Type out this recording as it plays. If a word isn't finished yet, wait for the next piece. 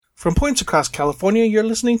From points across California, you're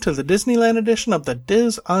listening to the Disneyland edition of the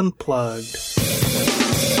Diz Unplugged.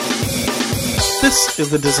 This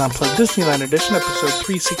is the Diz Unplugged Disneyland edition, episode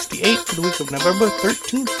 368 for the week of November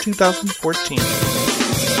 13th, 2014.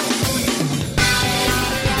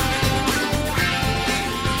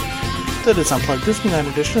 The Diz Unplugged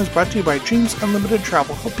Disneyland edition is brought to you by Dreams Unlimited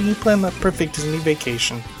Travel, helping you plan the perfect Disney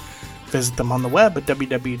vacation. Visit them on the web at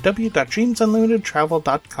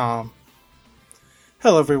www.dreamsunlimitedtravel.com.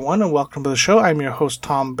 Hello everyone and welcome to the show. I'm your host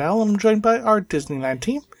Tom Bell and I'm joined by our Disneyland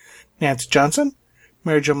team, Nancy Johnson,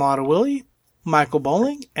 Mary Jo Willie, Michael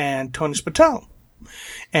Bowling, and Tony Spatel.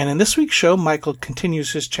 And in this week's show, Michael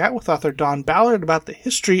continues his chat with author Don Ballard about the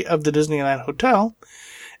history of the Disneyland Hotel,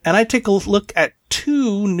 and I take a look at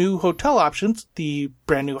two new hotel options, the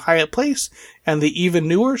brand new Hyatt Place and the even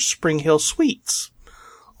newer Spring Hill Suites.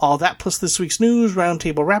 All that plus this week's news,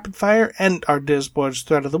 roundtable rapid fire, and our Diz Boards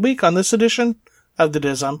thread of the week on this edition of the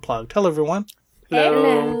Diz Unplugged. Hello, everyone.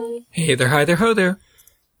 Hello. Hey there, hi there, ho there.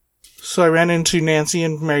 So I ran into Nancy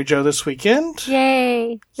and Mary Jo this weekend.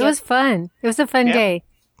 Yay. It was fun. It was a fun day.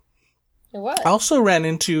 It was. I also ran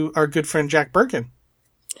into our good friend Jack Bergen.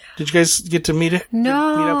 Did you guys get to meet up with him?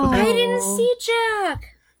 I didn't see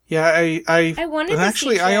Jack. Yeah, I wanted and to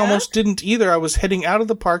actually, see Jack. I almost didn't either. I was heading out of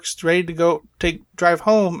the parks, ready to go drive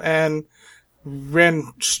home, and ran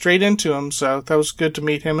straight into him. So that was good to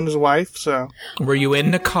meet him and his wife. So, were you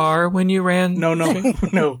in the car when you ran?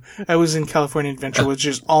 No. I was in California Adventure, which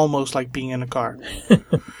is almost like being in a car.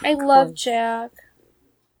 I love Jack.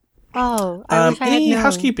 Oh, I wish I had any known.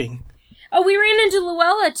 housekeeping? Oh, we ran into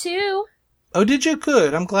Luella too. Oh, did you?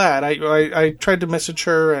 Good. I'm glad. I tried to message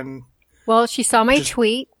her and. Well, she saw my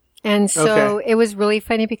tweet, and so It was really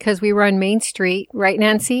funny because we were on Main Street, right,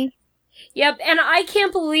 Nancy? Yep, and I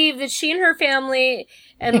can't believe that she and her family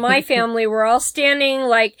and my family were all standing,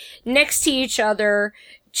 like, next to each other,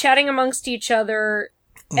 chatting amongst each other,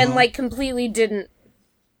 and, like, completely didn't.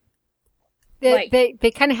 They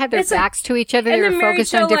kind of had their backs to each other. They were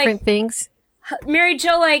focused on different things. Mary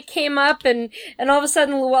Jo, like, came up, and all of a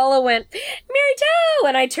sudden Luella went, Mary Jo!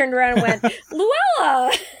 And I turned around and went,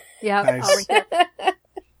 Luella! Yeah. Nice.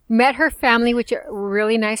 Met her family, which are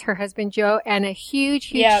really nice, her husband Joe, and a huge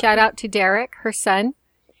shout out to Derek, her son,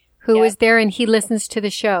 who was there, and he listens to the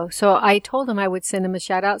show. So I told him I would send him a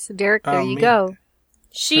shout out. So Derek, there you go.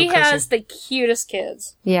 She has the cutest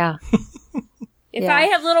kids. Yeah. If I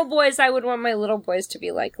have little boys, I would want my little boys to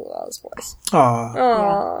be like Luella's boys. Aww.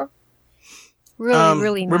 Aww. Yeah.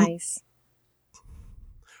 Really nice.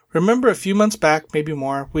 Remember a few months back, maybe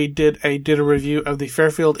more, I did a review of the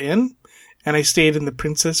Fairfield Inn, and I stayed in the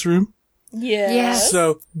Princess Room. Yes.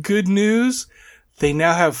 So, good news, they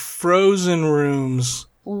now have frozen rooms.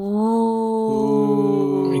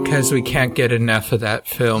 Ooh. Because we can't get enough of that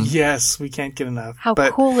film. Yes, we can't get enough. How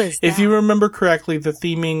cool is that? If you remember correctly, the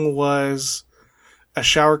theming was a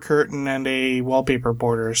shower curtain and a wallpaper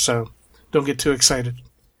border, so don't get too excited.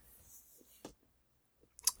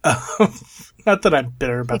 Not that I'm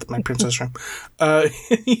bitter about my Princess Room.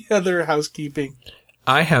 Any other housekeeping?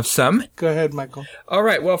 I have some. Go ahead, Michael. All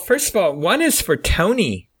right. Well, first of all, one is for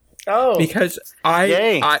Tony. Oh. Because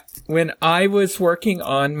when I was working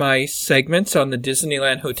on my segments on the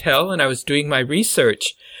Disneyland Hotel and I was doing my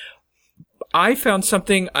research, I found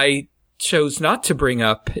something I chose not to bring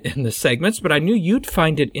up in the segments, but I knew you'd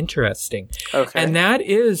find it interesting. Okay. And that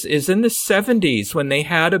is in the 70s when they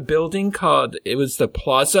had a building it was the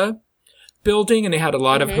Plaza building, and they had a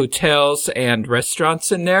lot of hotels and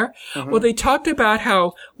restaurants in there. Well, they talked about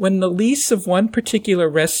how when the lease of one particular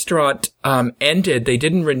restaurant ended, they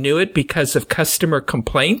didn't renew it because of customer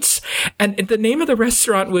complaints. And the name of the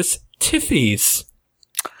restaurant was Tiffy's.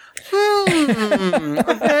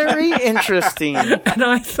 Very interesting. And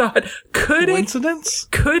I thought, could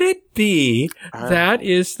it be that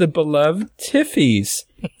is the beloved Tiffy's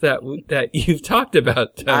that you've talked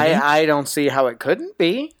about, Tony? I don't see how it couldn't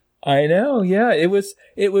be. I know, yeah. It was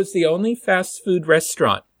the only fast food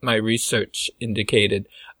restaurant, my research indicated,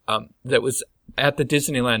 that was at the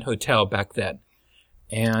Disneyland Hotel back then.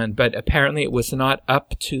 But apparently it was not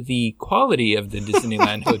up to the quality of the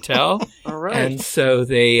Disneyland Hotel. All right. And so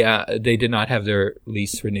they did not have their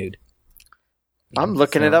lease renewed. I'm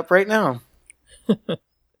looking it up right now.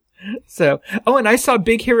 And I saw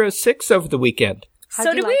Big Hero 6 over the weekend.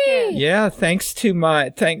 So did we. Yeah, thanks to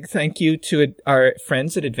thank you to our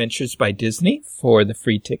friends at Adventures by Disney for the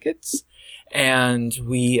free tickets. And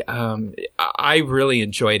I really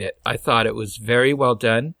enjoyed it. I thought it was very well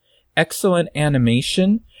done. Excellent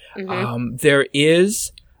animation. There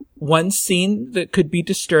is one scene that could be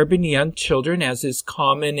disturbing to young children, as is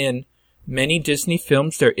common in many Disney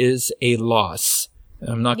films. There is a loss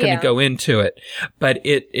I'm not going to go into it, but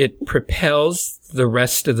it propels the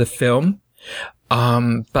rest of the film.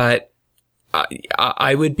 But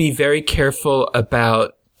I would be very careful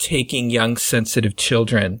about taking young, sensitive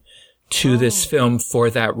children to this film for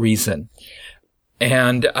that reason.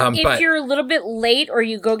 And, if you're a little bit late or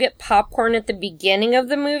you go get popcorn at the beginning of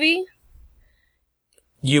the movie,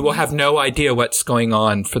 you will have no idea what's going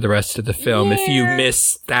on for the rest of the film if you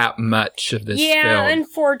miss that much of this film. Yeah,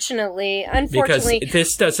 unfortunately. Because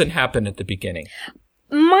this doesn't happen at the beginning.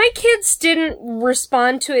 My kids didn't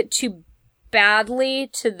respond to it too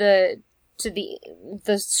badly to the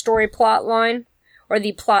story plot line, or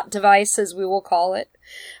the plot device as we will call it.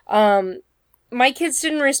 My kids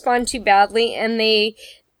didn't respond too badly, and they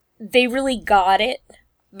really got it.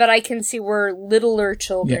 But I can see where littler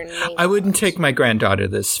children. Yeah. I wouldn't take my granddaughter to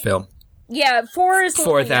this film. Yeah, 4 is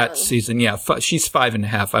for that young. Season. Yeah, she's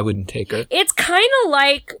 5.5. I wouldn't take her. It's kind of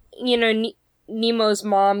like Nemo's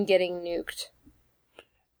mom getting nuked.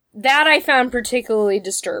 That I found particularly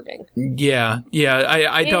disturbing. Yeah.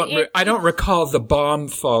 I don't recall the bomb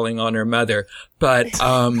falling on her mother, but this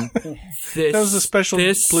that was a special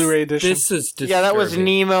Blu-ray edition. This is disturbing. Yeah, that was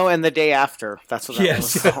Nemo and the Day After. That's what that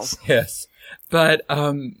was called. Yes. But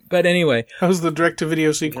anyway. That was the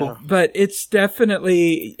direct-to-video sequel. Yeah. But it's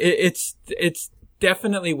definitely, it's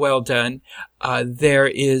definitely well done. There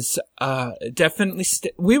is, definitely,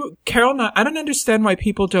 Carol and I don't understand why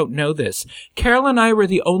people don't know this. Carol and I were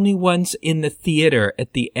the only ones in the theater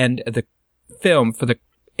at the end of the film for the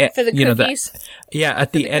cookies?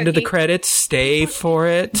 At the end of the credits, stay for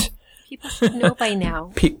it. People should know by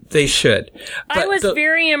now. They should. But I was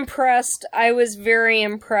very impressed. I was very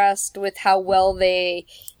impressed with how well they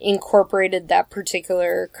incorporated that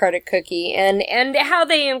particular credit cookie and how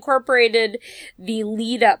they incorporated the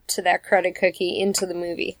lead up to that credit cookie into the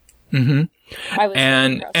movie. Mm-hmm. I was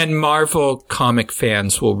and Marvel comic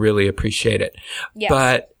fans will really appreciate it. Yes.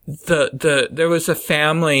 But there was a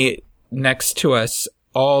family next to us,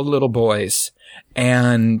 all little boys.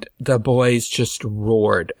 And the boys just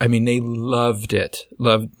roared. I mean, they loved it.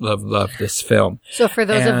 Loved this film. So for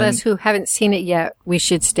those of us who haven't seen it yet, we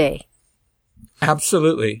should stay.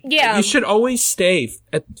 Absolutely. Yeah. You should always stay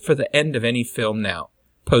for the end of any film now,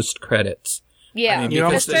 post credits. Yeah. I mean,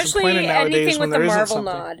 especially anything with the Marvel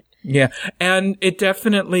nod. Yeah. And it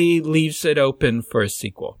definitely leaves it open for a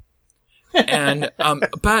sequel. And,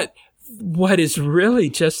 but what is really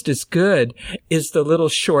just as good is the little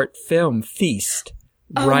short film Feast.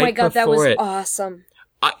 Oh my God, that was awesome.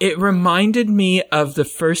 It reminded me of the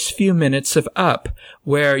first few minutes of Up,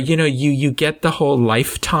 where, you get the whole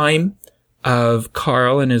lifetime of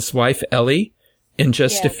Carl and his wife Ellie in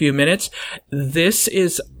just a few minutes. This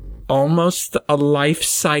is almost a life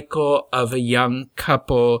cycle of a young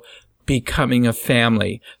couple becoming a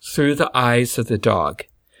family through the eyes of the dog.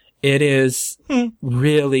 It is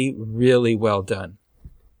really, really well done.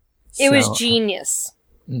 It was genius.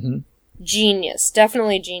 Mm-hmm. Genius.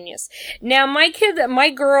 Definitely genius. Now,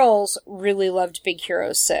 my girls really loved Big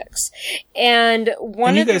Hero 6. And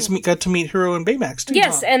you guys got to meet Hero and Baymax, too.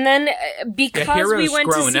 Yes, and then because we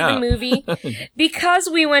went to see the movie,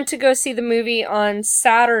 because we went to go see the movie on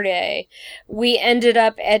Saturday, we ended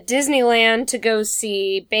up at Disneyland to go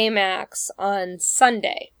see Baymax on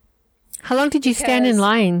Sunday. How long did you stand in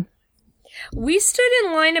line? We stood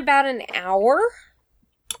in line about an hour.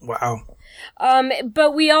 Wow.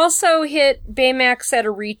 But we also hit Baymax at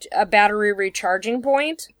a battery recharging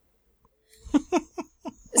point.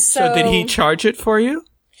 So did he charge it for you?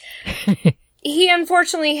 He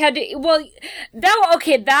unfortunately had to,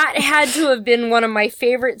 that had to have been one of my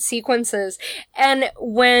favorite sequences. And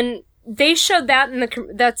when they showed that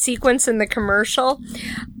that sequence in the commercial,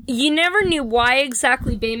 you never knew why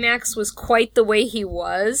exactly Baymax was quite the way he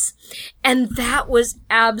was. And that was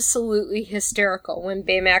absolutely hysterical when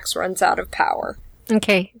Baymax runs out of power.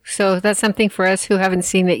 Okay, so that's something for us who haven't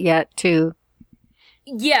seen it yet to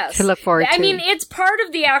look forward to. I mean, it's part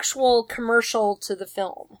of the actual commercial to the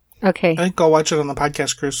film. Okay. I think I'll watch it on the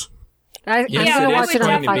podcast cruise. I'm going to watch it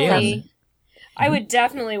on the podcast. I would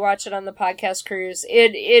definitely watch it on the podcast cruise.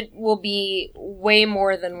 It will be way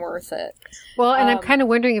more than worth it. Well, and I'm kind of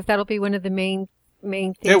wondering if that'll be one of the main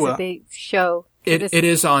things that they show.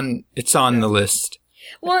 It's on the list.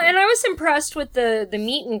 Well, and I was impressed with the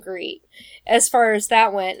meet and greet as far as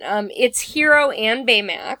that went. It's Hero and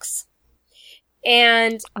Baymax.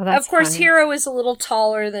 And, of course, funny. Hero is a little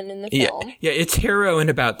taller than in the film. Yeah, it's Hero in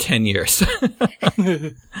about 10 years.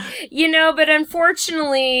 But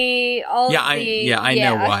unfortunately, I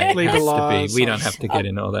know why it has to be. We don't have to get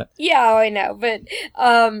into all that. Yeah, I know.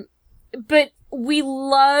 But we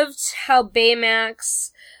loved how Baymax,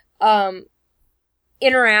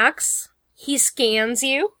 interacts. He scans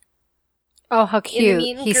you. Oh, how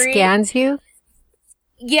cute. He scans you?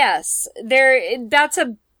 Yes.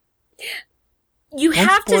 You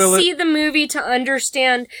have to see the movie to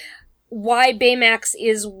understand why Baymax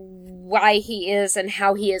is why he is and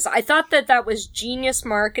how he is. I thought that was genius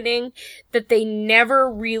marketing, that they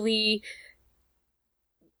never really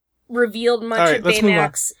revealed much of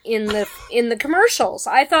Baymax in the commercials.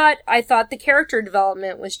 I thought the character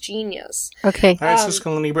development was genius. Okay. All right,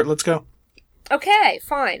 Siskel and Ebert, let's go. Okay,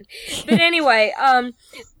 fine. But anyway,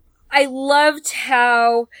 I loved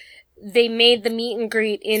how they made the meet and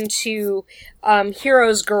greet into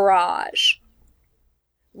Hero's garage,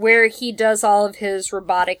 where he does all of his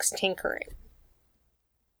robotics tinkering.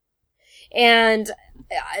 And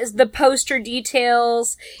the poster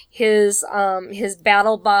details, his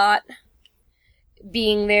battle bot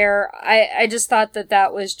being there, I just thought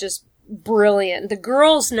that was just brilliant. The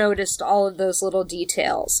girls noticed all of those little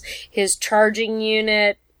details. His charging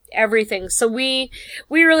unit, everything. So we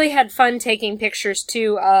really had fun taking pictures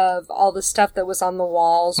too of all the stuff that was on the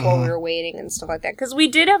walls while we were waiting and stuff like that. Because we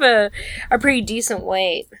did have a pretty decent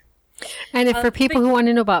wait. And if for people who want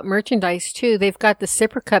to know about merchandise too, they've got the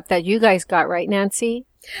sipper cup that you guys got, right, Nancy?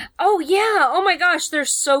 Oh yeah! Oh my gosh, they're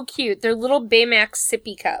so cute. They're little Baymax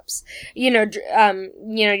sippy cups. Your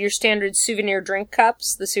standard souvenir drink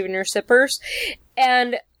cups, the souvenir sippers.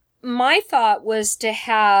 And my thought was to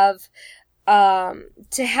have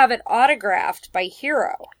it autographed by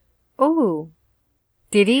Hero. Oh,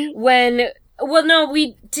 did he? No,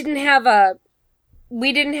 we didn't have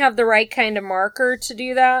the right kind of marker to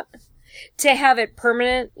do that. To have it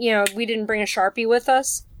permanent, we didn't bring a Sharpie with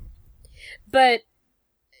us. But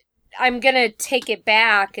I'm gonna take it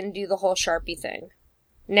back and do the whole Sharpie thing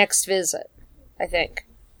next visit, I think.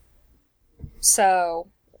 So,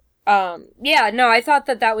 I thought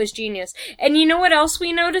that was genius. And you know what else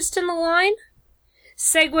we noticed in the line?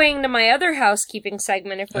 Segueing to my other housekeeping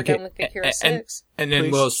segment if we're done with Big Hero 6. And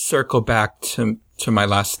then we'll circle back to my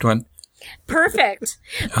last one. Perfect.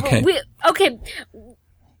 Okay.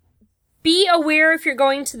 Be aware if you're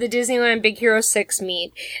going to the Disneyland Big Hero 6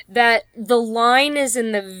 meet that the line is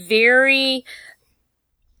in the very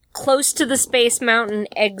close to the Space Mountain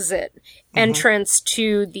exit entrance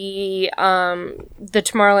to the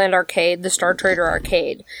Tomorrowland arcade, the Star Trader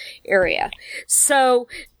arcade area. So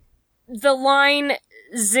the line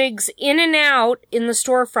zigs in and out in the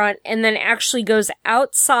storefront and then actually goes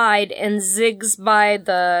outside and zigs by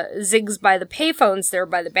the payphones there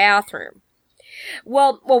by the bathroom.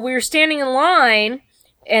 Well, while we were standing in line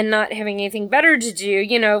and not having anything better to do,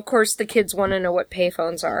 of course the kids want to know what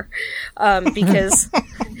payphones are. Because,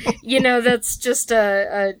 that's just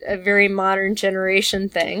a very modern generation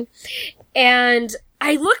thing. And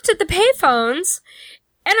I looked at the payphones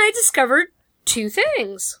and I discovered two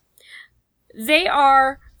things. They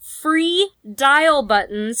are free dial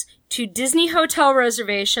buttons to Disney hotel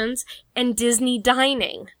reservations and Disney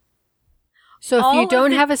dining. So if you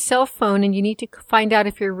don't have a cell phone and you need to find out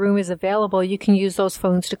if your room is available, you can use those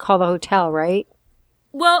phones to call the hotel, right?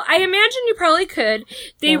 Well, I imagine you probably could.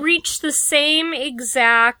 They reach the same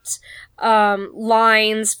exact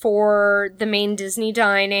lines for the main Disney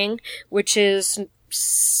dining, which is,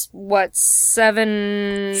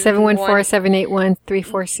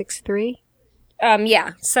 714-781-3463?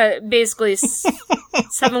 Yeah. So basically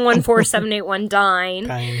 714-781 Dine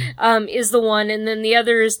is the one, and then the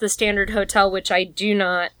other is the standard hotel, which I do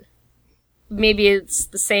not. Maybe it's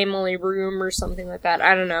the same only room or something like that.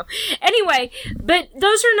 I don't know. Anyway, but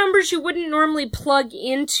those are numbers you wouldn't normally plug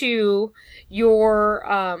into your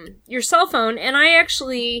cell phone, and I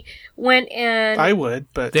actually went and I would,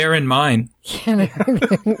 but they're in mine.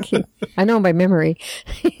 I know by memory.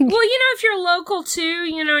 Well, if you're local too,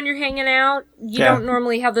 and you're hanging out, you don't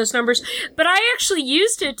normally have those numbers. But I actually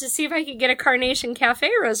used it to see if I could get a Carnation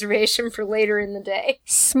Cafe reservation for later in the day.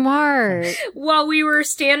 Smart. While we were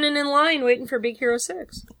standing in line waiting for Big Hero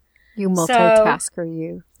 6. You multitasker,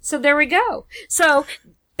 you. So there we go. So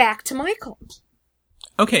back to Michael.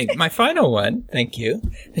 Okay, my final one, thank you,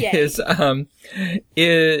 is a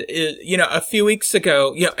few weeks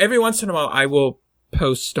ago, every once in a while I will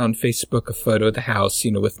post on Facebook a photo of the house,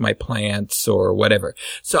 with my plants or whatever.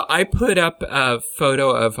 So I put up a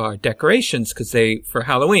photo of our decorations for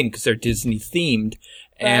Halloween, because they're Disney themed.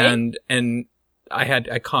 Right. And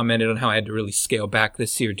I commented on how I had to really scale back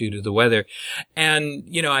this year due to the weather. And,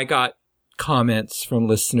 I got comments from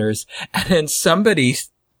listeners, and then somebody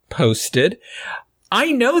posted,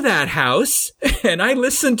 I know that house, and I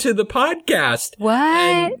listened to the podcast.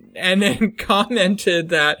 What? And then commented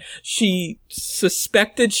that she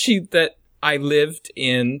suspected that I lived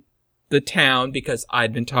in the town because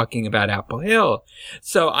I'd been talking about Apple Hill.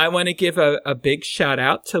 So I want to give a big shout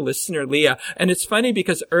out to listener Leah. And it's funny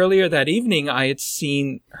because earlier that evening I had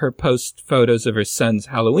seen her post photos of her son's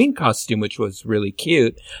Halloween costume, which was really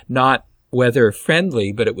cute. Not weather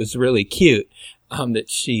friendly, but it was really cute, that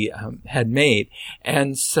she, had made.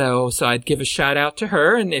 And so I'd give a shout out to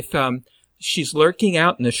her. And if, she's lurking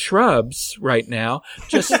out in the shrubs right now,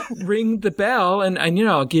 just ring the bell and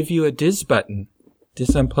I'll give you a Diz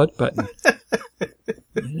unplugged button.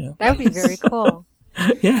 That would be very cool.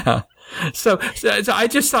 Yeah. So I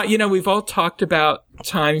just thought, we've all talked about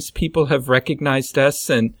times people have recognized us.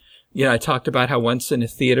 And, I talked about how once in a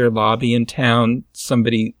theater lobby in town,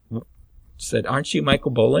 somebody said, "Aren't you Michael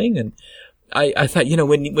Bowling?" And I thought,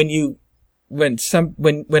 when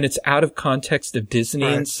it's out of context of Disney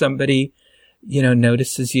and somebody,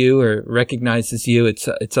 notices you or recognizes you, it's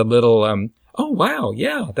a little, oh wow,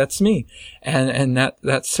 yeah, that's me. And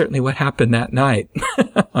that's certainly what happened that night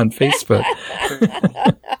on Facebook.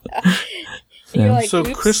 Like, so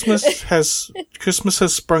Christmas has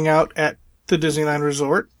sprung out at the Disneyland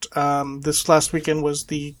Resort. This last weekend was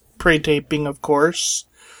the parade taping, of course.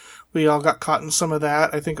 We all got caught in some of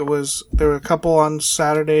that. I think there were a couple on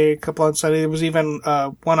Saturday, There was even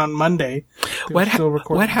one on Monday. What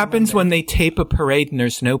happens when they tape a parade and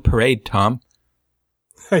there's no parade, Tom?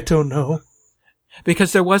 I don't know.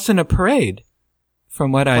 Because there wasn't a parade,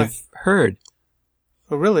 from what I've heard.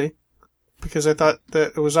 Oh, really? Because I thought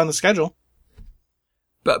that it was on the schedule.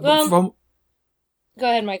 But go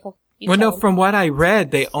ahead, Michael. From what I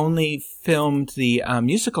read, they only filmed the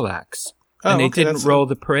musical acts. And they didn't roll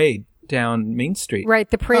the parade down Main Street. Right.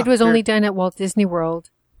 The parade was only done at Walt Disney World.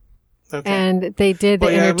 Okay. And they did the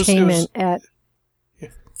entertainment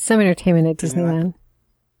some entertainment at Disneyland.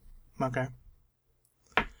 Okay.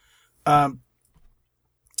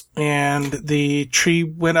 And the tree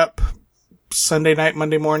went up Sunday night,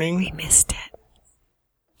 Monday morning. We missed it.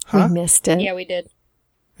 Huh? We missed it. Yeah, we did.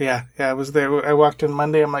 Yeah, I was there. I walked in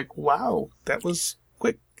Monday. I'm like, wow, that was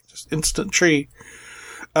quick. Just instant tree.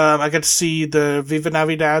 I got to see the Viva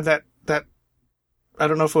Navidad that I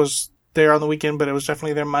don't know if it was there on the weekend, but it was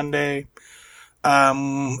definitely there Monday.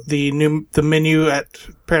 The menu at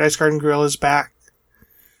Paradise Garden Grill is back.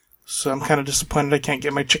 So I'm kind of disappointed I can't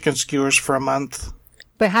get my chicken skewers for a month.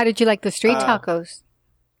 But how did you like the street tacos?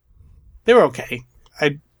 They were okay.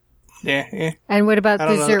 Yeah. And what about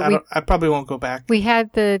dessert? I probably won't go back. We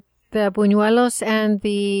had the buñuelos and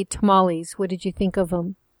the tamales. What did you think of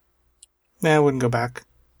them? Nah, I wouldn't go back.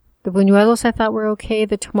 The buñuelos I thought were okay.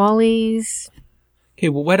 The tamales. Okay,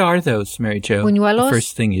 well, what are those, Mary Jo? Buñuelos? The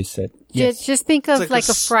first thing you said. Yes. Just think of like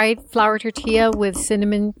a fried flour tortilla with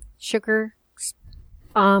cinnamon sugar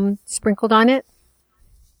sprinkled on it.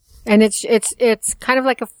 And it's kind of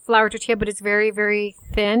like a flour tortilla, but it's very, very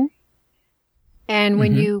thin. And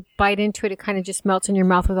when you bite into it, it kind of just melts in your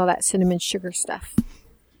mouth with all that cinnamon sugar stuff.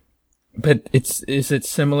 But is it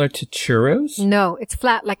similar to churros? No, it's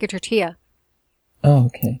flat like a tortilla. Oh,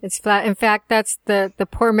 okay. It's flat. In fact, that's the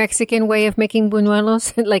poor Mexican way of making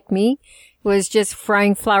buñuelos, like me, was just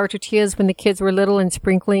frying flour tortillas when the kids were little and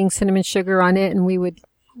sprinkling cinnamon sugar on it, and we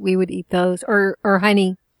would eat those. Or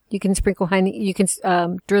honey. You can sprinkle honey. You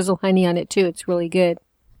can drizzle honey on it too. It's really good.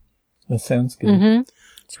 That sounds good. Mm-hmm.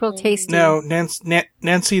 It's real tasty. Now,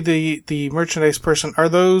 Nancy, the merchandise person, are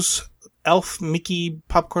those Elf Mickey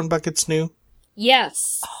popcorn buckets new?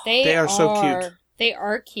 Yes, they are so cute. They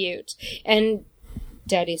are cute, and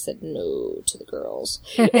Daddy said no to the girls.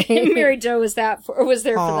 Mary Jo was there for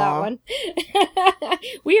that one.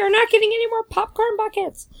 We are not getting any more popcorn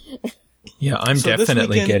buckets. Yeah, I'm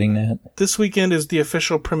definitely getting that. This weekend is the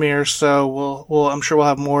official premiere, so I'm sure we'll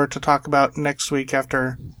have more to talk about next week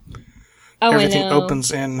after everything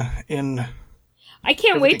opens in. I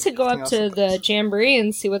can't wait to go up to the Jamboree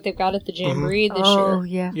and see what they've got at the Jamboree this year. Oh,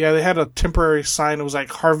 yeah. Yeah, they had a temporary sign. It was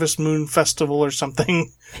like Harvest Moon Festival or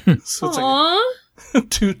something. So it's like a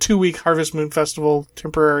 2-week Harvest Moon Festival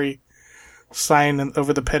temporary sign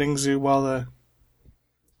over the petting zoo while the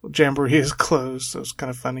Jamboree is closed. So it's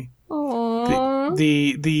kind of funny. Aww.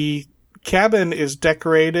 The cabin is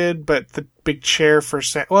decorated, but the big chair for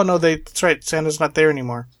Santa... Well, no, that's right. Santa's not there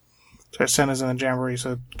anymore. So Santa's in the Jamboree,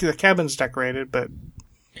 so the cabin's decorated, but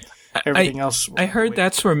everything else... I heard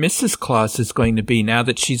that's where Mrs. Claus is going to be now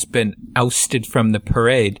that she's been ousted from the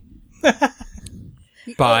parade.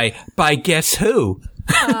 By guess who?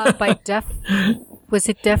 By Duff. Was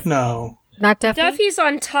it Duff? No. Not Duffy? Duffy's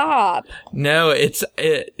on top. No, it's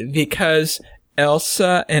because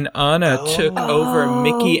Elsa and Anna took over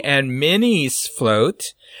Mickey and Minnie's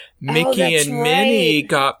float. Mickey and Minnie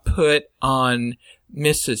got put on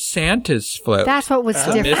Mrs. Santa's float. That's what was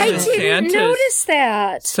different. I didn't notice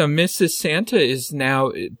that. So Mrs. Santa is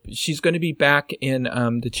now, she's going to be back in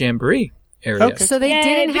the Jamboree area. Okay. So they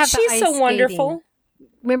didn't have the she's ice so skating. wonderful.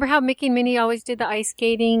 Remember how Mickey and Minnie always did the ice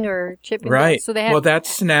skating or Chip and Right. Dale? So they had, well,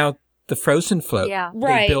 that's now the Frozen float. Yeah.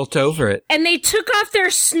 Right. They built over it. And they took off their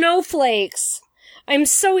snowflakes. I'm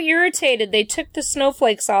so irritated. They took the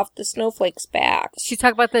snowflakes off the snowflakes' backs. She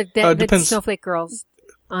talked about the snowflake girls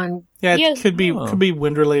on. Yeah, it could be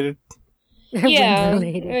wind related. Yeah.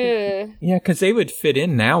 Yeah, because they would fit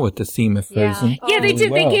in now with the theme of Frozen. Yeah, they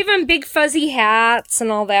did. Well. They gave them big fuzzy hats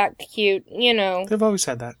and all that cute, They've always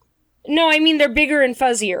had that. No, I mean they're bigger and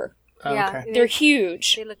fuzzier. Yeah, okay. They're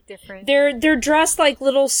huge. They look different. They're dressed like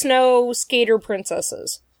little snow skater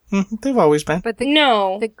princesses. They've always been. But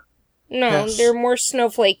Yes. They're more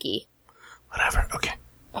snowflakey. Whatever. Okay.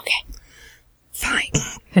 Fine.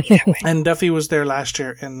 And Duffy was there last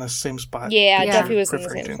year in the same spot. Yeah, Duffy was in the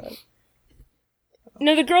same spot.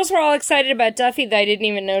 No, the girls were all excited about Duffy that I didn't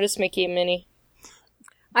even notice Mickey and Minnie.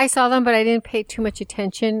 I saw them, but I didn't pay too much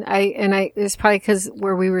attention. It was probably because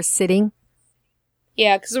where we were sitting.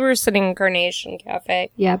 Yeah, because we were sitting in Carnation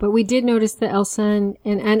Cafe. Yeah, but we did notice the Elsa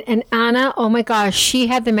and Anna. Oh my gosh, she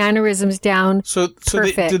had the mannerisms down. So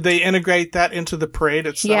did they integrate that into the parade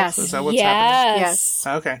itself? Yes. Is that what's happening? Yes.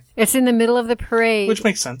 Okay. It's in the middle of the parade. Which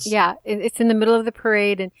makes sense. Yeah, it's in the middle of the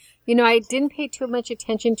parade. And, I didn't pay too much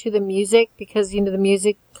attention to the music because, the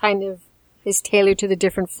music kind of is tailored to the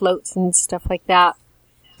different floats and stuff like that.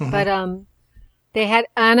 Mm-hmm. But they had,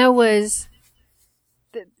 Anna was,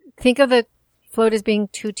 think of the float as being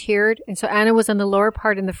two-tiered. And so Anna was on the lower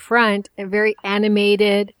part in the front and very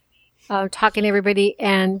animated, talking to everybody.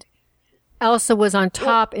 And Elsa was on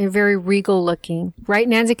top and very regal looking. Right,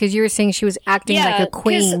 Nancy? Because you were saying she was acting like a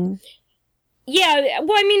queen. Yeah,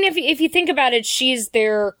 well, I mean, if you think about it, she's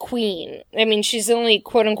their queen. I mean, she's the only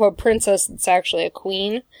quote-unquote princess that's actually a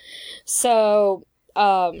queen. So,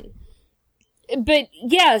 but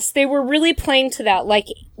yes, they were really playing to that. Like,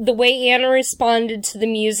 the way Anna responded to the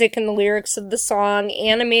music and the lyrics of the song,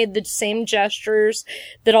 Anna made the same gestures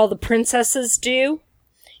that all the princesses do.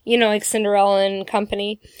 Like Cinderella and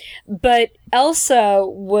company. But Elsa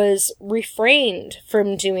was refrained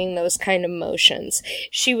from doing those kind of motions.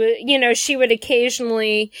 She would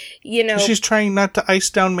occasionally, She's trying not to ice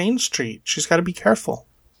down Main Street. She's got to be careful.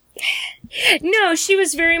 No, she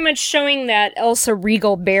was very much showing that Elsa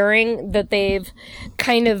regal bearing that they've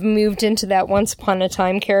kind of moved into that Once Upon a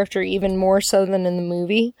Time character even more so than in the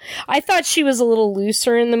movie. I thought she was a little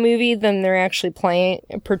looser in the movie than they're actually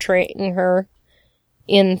portraying her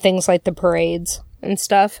in things like the parades and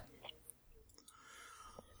stuff.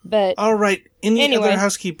 But all right, any other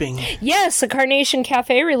housekeeping? Yes, a Carnation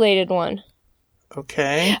Cafe related one.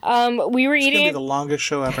 Okay. We were eating. It's gonna be the longest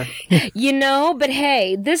show ever. But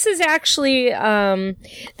hey, this is actually a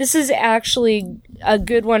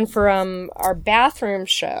good one for our bathroom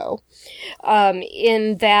show.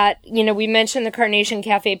 In that, we mentioned the Carnation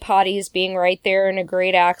Cafe potties being right there and a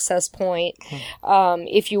great access point.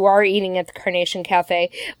 If you are eating at the Carnation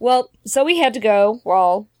Cafe. Well, Zoe had to go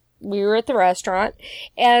while we were at the restaurant.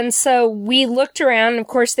 And so we looked around. Of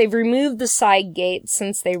course, they've removed the side gate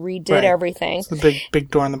since they redid everything. It's the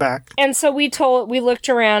big door in the back. And so we looked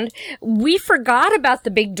around. We forgot about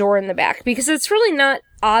the big door in the back because it's really not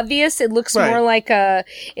obvious. It looks more like a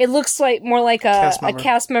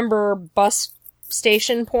cast member bus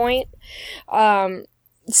station point.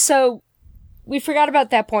 So we forgot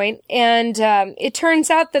about that point, and it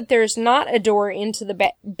turns out that there's not a door into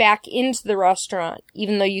the back into the restaurant,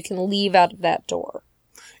 even though you can leave out of that door.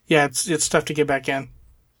 Yeah, it's tough to get back in.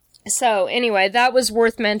 So anyway, that was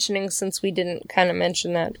worth mentioning since we didn't kind of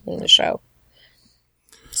mention that in the show.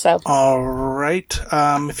 So all right,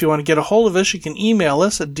 if you want to get a hold of us, you can email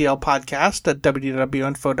us at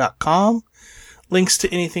dlpodcast@wwinfo.com. Links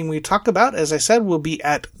to anything we talk about, as I said, will be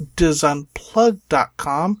at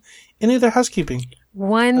disunplug.com. Any other housekeeping?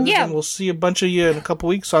 We'll see a bunch of you in a couple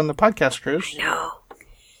weeks on the podcast cruise. No.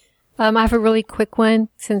 I have a really quick one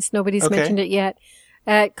since nobody's mentioned it yet.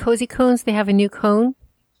 At Cozy Cones, they have a new cone.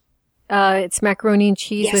 It's macaroni and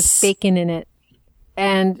cheese with bacon in it.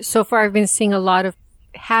 And so far I've been seeing a lot of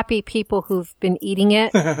happy people who've been eating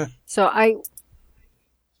it. So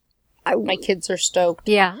my kids are stoked.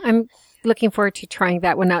 Yeah, I'm looking forward to trying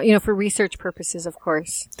that one out, for research purposes, of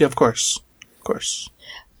course. Yeah, of course. Of course.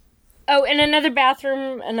 Oh, and another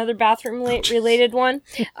bathroom related one.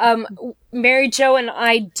 Mary Jo and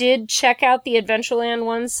I did check out the Adventureland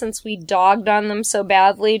ones since we dogged on them so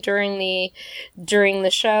badly during the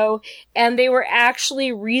show, and they were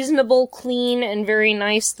actually reasonable, clean, and very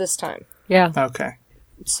nice this time. Yeah. Okay.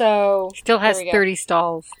 So Still has 30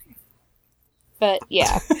 stalls. But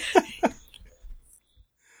yeah.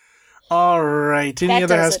 All right. Any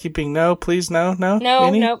other housekeeping? No, please, no.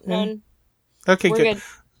 Nope, none. Okay, We're good.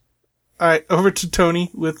 All right, over to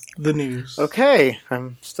Tony with the news. Okay,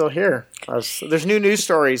 I'm still here. There's new news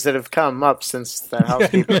stories that have come up since that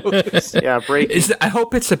housekeeping. Break. I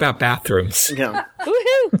hope it's about bathrooms. Yeah.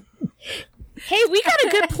 Woohoo! Hey, we got a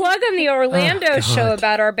good plug on the Orlando show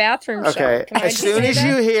about our bathroom show. Okay, as soon as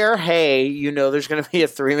you hear "hey," you know there's going to be a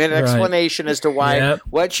 3-minute explanation as to why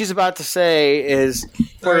what she's about to say is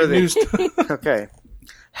worthy. Okay.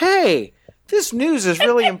 Hey, this news is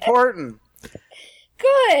really important.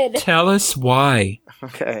 Good. Tell us why.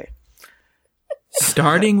 Okay.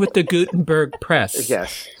 Starting with the Gutenberg Press.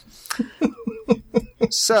 Yes.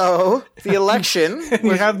 So, the election...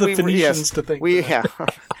 We have the Phoenicians to think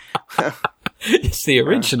It's the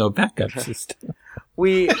original backup system.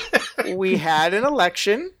 We had an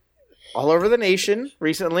election all over the nation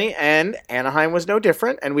recently, and Anaheim was no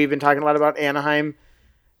different. And we've been talking a lot about Anaheim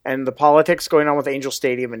and the politics going on with Angel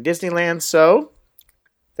Stadium and Disneyland. So...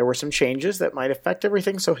 there were some changes that might affect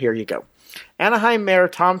everything, so here you go. Anaheim Mayor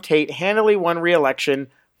Tom Tate handily won re-election,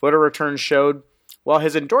 voter returns showed, while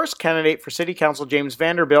his endorsed candidate for City Council James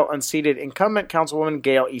Vanderbilt unseated incumbent Councilwoman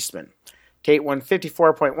Gail Eastman. Tate won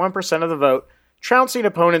 54.1% of the vote, trouncing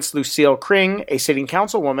opponents Lucille Kring, a sitting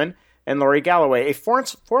councilwoman, and Lori Galloway, a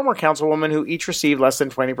former councilwoman who each received less than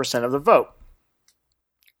 20% of the vote.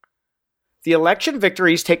 The election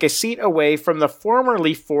victories take a seat away from the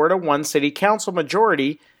formerly 4-1 city council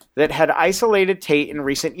majority that had isolated Tate in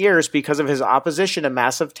recent years because of his opposition to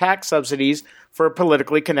massive tax subsidies for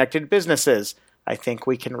politically connected businesses. I think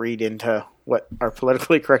we can read into what our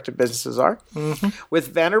politically connected businesses are. Mm-hmm.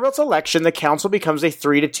 With Vanderbilt's election, the council becomes a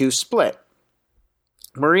 3-2 split.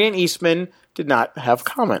 Murray and Eastman did not have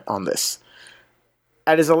comment on this.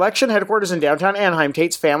 At his election headquarters in downtown Anaheim,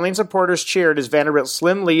 Tate's family and supporters cheered as Vanderbilt's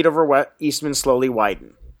slim lead over what Eastman slowly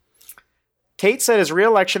widened. Tate said his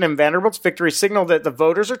re-election and Vanderbilt's victory signaled that the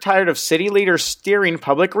voters are tired of city leaders steering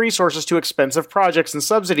public resources to expensive projects and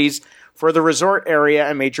subsidies for the resort area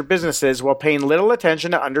and major businesses while paying little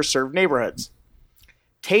attention to underserved neighborhoods.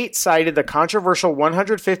 Tate cited the controversial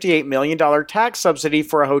 $158 million tax subsidy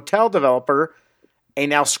for a hotel developer, a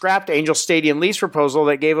now scrapped Angel Stadium lease proposal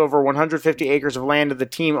that gave over 150 acres of land to the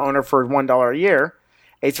team owner for $1 a year,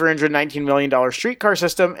 a $319 million streetcar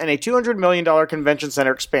system, and a $200 million convention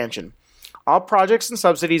center expansion. All projects and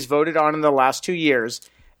subsidies voted on in the last 2 years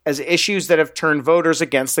as issues that have turned voters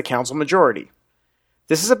against the council majority.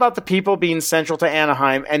 This is about the people being central to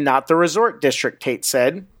Anaheim and not the resort district, Tate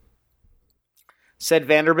said. Said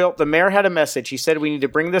Vanderbilt, the mayor had a message. He said we need to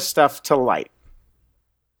bring this stuff to light.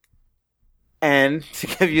 And to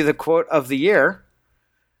give you the quote of the year,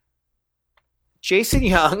 Jason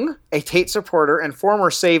Young, a Tate supporter and former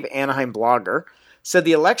Save Anaheim blogger, said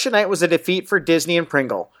the election night was a defeat for Disney and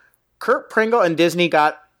Pringle. Kurt Pringle and Disney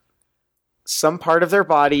got some part of their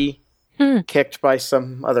body kicked by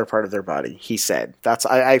some other part of their body, he said.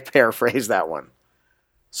 I paraphrased that one.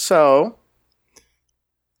 So,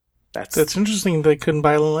 that's interesting they couldn't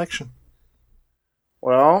buy an election.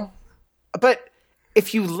 Well, but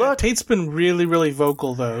if you look... Tate's been really, really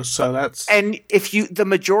vocal, though, so that's... And the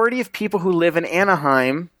majority of people who live in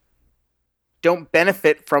Anaheim don't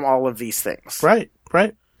benefit from all of these things. Right,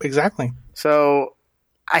 exactly. So...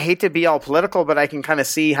 I hate to be all political, but I can kind of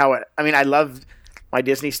see how it... I mean, I love my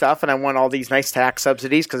Disney stuff, and I want all these nice tax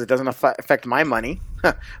subsidies because it doesn't affect my money.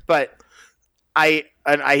 But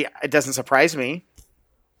it doesn't surprise me.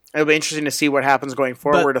 It'll be interesting to see what happens going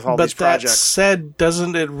forward with all these projects. But that said,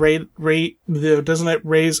 doesn't it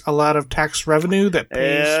raise a lot of tax revenue that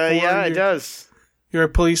pays for it does. Your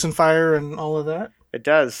police and fire and all of that? It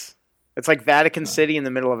does. It's like Vatican City in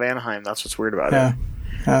the middle of Anaheim. That's what's weird about it.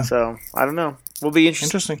 Yeah. So, I don't know. Will be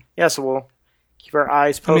interesting. Yeah, so we'll keep our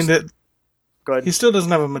eyes posted. I mean, go ahead. He still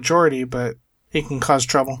doesn't have a majority, but he can cause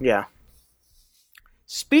trouble. Yeah.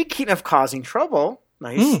 Speaking of causing trouble,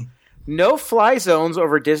 nice. No-fly zones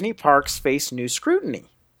over Disney parks face new scrutiny.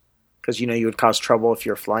 Because you would cause trouble if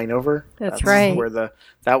you're flying over. That's right.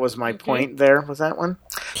 That was my point there. Was that one?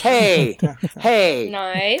 Hey! Hey!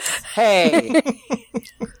 Nice. Hey!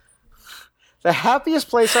 The happiest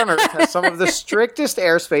place on earth has some of the strictest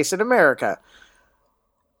airspace in America.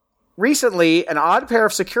 Recently, an odd pair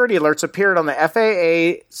of security alerts appeared on the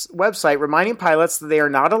FAA's website reminding pilots that they are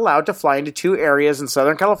not allowed to fly into 2 areas in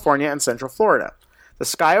Southern California and Central Florida. The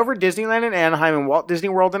sky over Disneyland in Anaheim and Walt Disney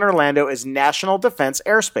World in Orlando is national defense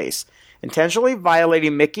airspace. Intentionally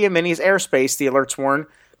violating Mickey and Minnie's airspace, the alerts warn,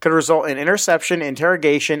 could result in interception,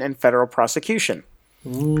 interrogation, and federal prosecution.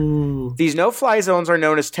 Ooh. These no-fly zones are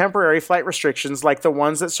known as temporary flight restrictions, like the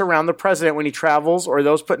ones that surround the president when he travels, or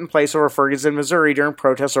those put in place over Ferguson, Missouri during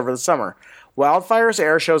protests over the summer. Wildfires,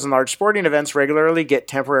 air shows, and large sporting events regularly get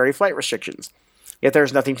temporary flight restrictions. Yet there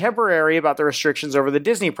is nothing temporary about the restrictions over the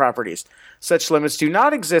Disney properties. Such limits do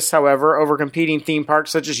not exist, however, over competing theme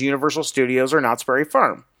parks such as Universal Studios or Knott's Berry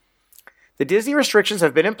Farm. The Disney restrictions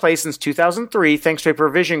have been in place since 2003 thanks to a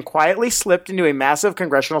provision quietly slipped into a massive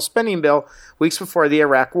congressional spending bill weeks before the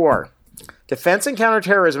Iraq War. Defense and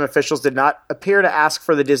counterterrorism officials did not appear to ask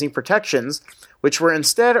for the Disney protections, which were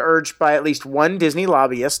instead urged by at least one Disney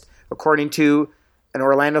lobbyist, according to an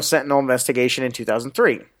Orlando Sentinel investigation in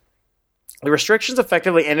 2003. The restrictions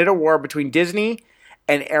effectively ended a war between Disney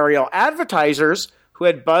and aerial advertisers who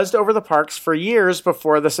had buzzed over the parks for years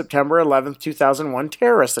before the September 11, 2001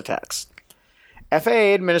 terrorist attacks.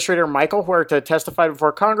 FAA Administrator Michael Huerta testified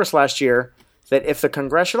before Congress last year that if the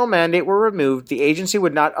congressional mandate were removed, the agency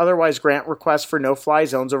would not otherwise grant requests for no-fly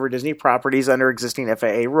zones over Disney properties under existing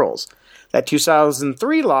FAA rules. That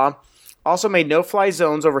 2003 law also made no-fly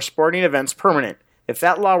zones over sporting events permanent. If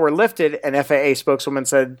that law were lifted, an FAA spokeswoman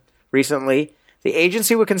said recently, the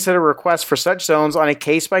agency would consider requests for such zones on a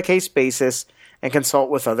case-by-case basis and consult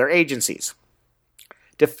with other agencies.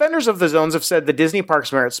 Defenders of the zones have said the Disney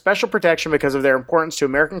parks merit special protection because of their importance to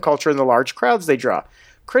American culture and the large crowds they draw.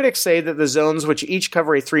 Critics say that the zones, which each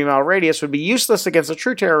cover a 3-mile radius, would be useless against a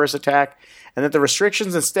true terrorist attack, and that the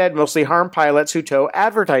restrictions instead mostly harm pilots who tow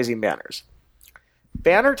advertising banners.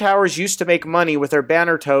 Banner towers used to make money with their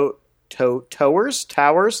banner towers.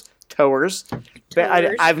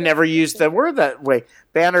 I've never used the word that way.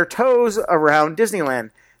 Banner tows around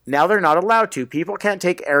Disneyland. Now they're not allowed to. People can't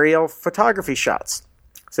take aerial photography shots.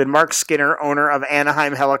 Said Mark Skinner, owner of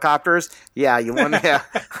Anaheim Helicopters. Yeah, you want to. Yeah.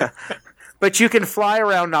 But you can fly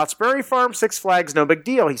around Knott's Berry Farm, Six Flags, no big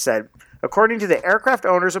deal, he said. According to the Aircraft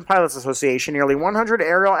Owners and Pilots Association, nearly 100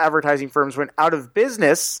 aerial advertising firms went out of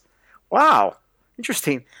business. Wow,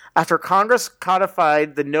 interesting. After Congress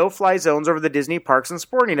codified the no-fly zones over the Disney parks and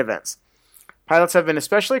sporting events. Pilots have been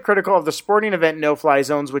especially critical of the sporting event no-fly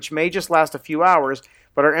zones, which may just last a few hours,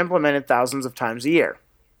 but are implemented thousands of times a year.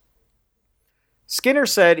 Skinner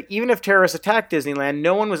said, even if terrorists attacked Disneyland,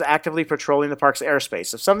 no one was actively patrolling the park's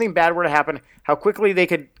airspace. If something bad were to happen, how quickly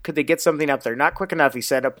could they get something up there? Not quick enough, he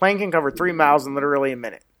said. A plane can cover 3 miles in literally a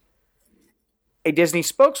minute. A Disney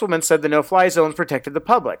spokeswoman said the no-fly zones protected the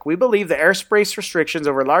public. We believe the airspace restrictions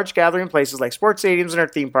over large gathering places like sports stadiums and our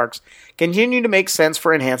theme parks continue to make sense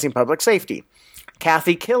for enhancing public safety.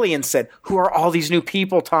 Kathy Killian said, who are all these new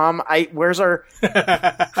people, Tom? Where's our...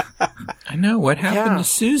 I know. What happened to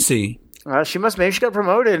Susie? Maybe she got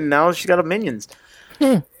promoted and now she's got minions.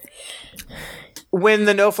 When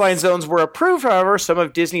the no-fly zones were approved, however, some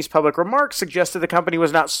of Disney's public remarks suggested the company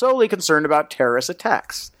was not solely concerned about terrorist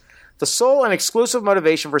attacks. The sole and exclusive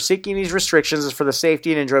motivation for seeking these restrictions is for the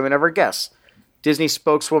safety and enjoyment of our guests. Disney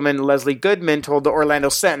spokeswoman Leslie Goodman told the Orlando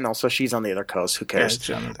Sentinel, so she's on the other coast, who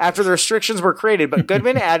cares, after the restrictions were created. But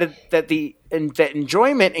Goodman added that that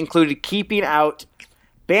enjoyment included keeping out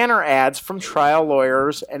banner ads from trial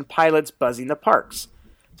lawyers and pilots buzzing the parks.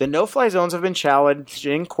 The no-fly zones have been challenged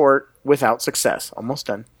in court without success. Almost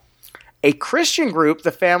done. A Christian group,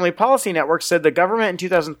 the Family Policy Network, said the government in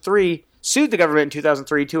 2003 sued the government in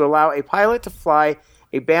 2003 to allow a pilot to fly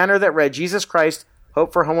a banner that read Jesus Christ,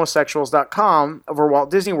 hopeforhomosexuals.com over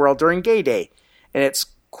Walt Disney World during Gay Day. In its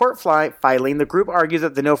court filing, the group argued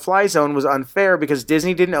that the no-fly zone was unfair because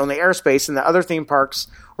Disney didn't own the airspace and the other theme parks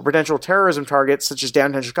or potential terrorism targets, such as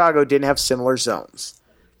downtown Chicago, didn't have similar zones.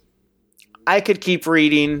 I could keep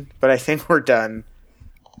reading, but I think we're done.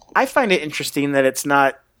 I find it interesting that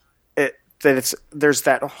there's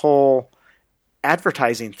that whole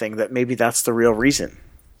advertising thing, that maybe that's the real reason.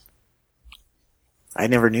 I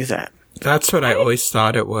never knew that. That's what I always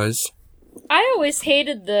thought it was. I always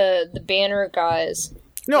hated the banner guys.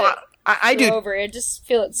 No, I do. I just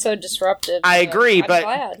feel it's so disruptive. I agree, I'm but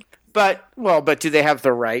glad. But do they have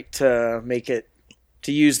the right to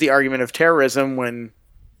use the argument of terrorism when?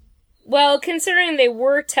 Well, considering they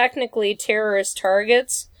were technically terrorist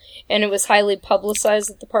targets, and it was highly publicized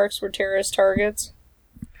that the parks were terrorist targets.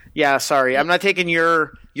 Yeah, sorry, I'm not taking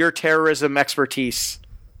your terrorism expertise.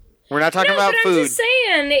 We're not talking about food. I'm just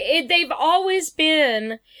saying they've always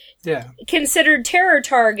been considered terror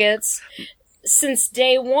targets since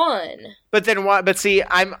day one. But then what? But see,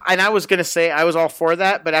 I was going to say I was all for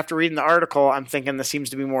that, but after reading the article, I'm thinking this seems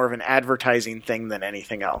to be more of an advertising thing than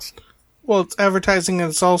anything else. Well, it's advertising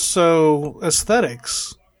and it's also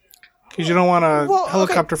aesthetics. Because you don't want a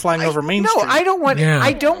helicopter flying over Main Street. No, I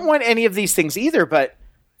don't want any of these things either, but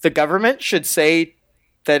the government should say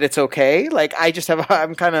that it's okay. Like,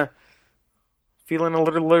 I'm kind of feeling a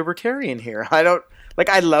little libertarian here.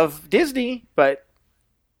 I love Disney, but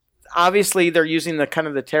obviously they're using the kind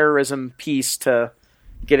of the terrorism piece to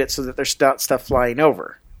get it so that there's stuff flying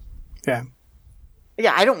over. Yeah.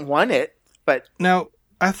 Yeah, I don't want it, but now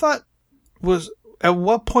I thought at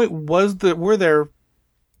what point were there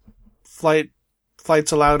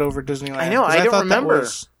flights allowed over Disneyland? I know, I don't remember.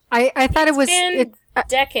 I thought it was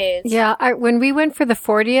decades. Yeah, when we went for the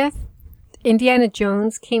 40th, Indiana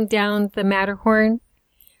Jones came down the Matterhorn.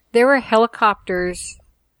 There were helicopters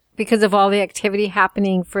because of all the activity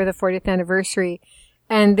happening for the 40th anniversary,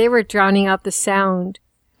 and they were drowning out the sound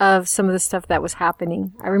of some of the stuff that was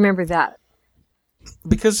happening. I remember that.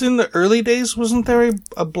 Because in the early days, wasn't there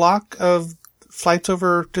a block of flights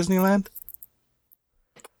over Disneyland?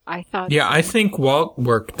 I thought. Yeah, I think Walt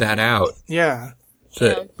worked that out. Yeah.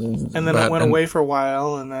 And then it went away for a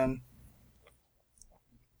while, and then...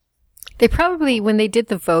 They probably, when they did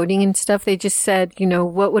the voting and stuff, they just said,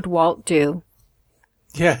 what would Walt do?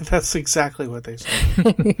 Yeah, that's exactly what they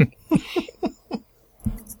said.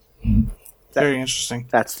 Very interesting.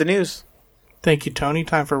 That's the news. Thank you, Tony.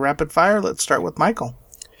 Time for rapid fire. Let's start with Michael.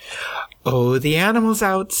 Oh, the animals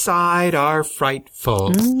outside are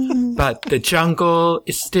frightful, but the jungle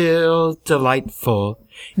is still delightful.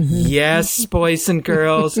 Yes, boys and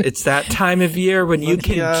girls, it's that time of year when you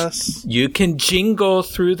can jingle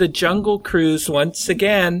through the Jungle Cruise once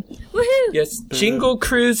again. Woohoo! Yes, Jingle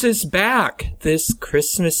Cruise is back this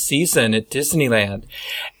Christmas season at Disneyland.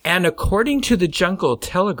 And according to the Jungle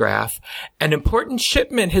Telegraph, an important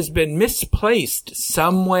shipment has been misplaced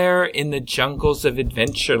somewhere in the jungles of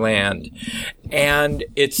Adventureland. And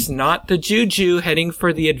it's not the Juju heading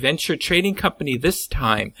for the Adventure Trading Company this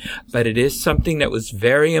time, but it is something that was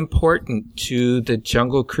very important to the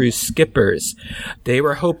Jungle Cruise skippers. They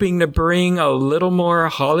were hoping to bring a little more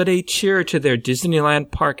holiday cheer to their Disneyland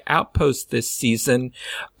Park outpost this season,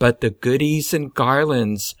 but the goodies and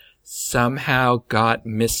garlands somehow got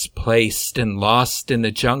misplaced and lost in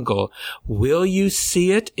the jungle. Will you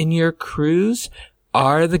see it in your cruise?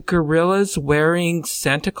 Are the gorillas wearing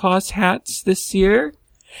Santa Claus hats this year?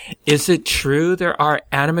 Is it true there are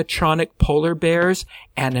animatronic polar bears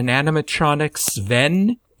and an animatronic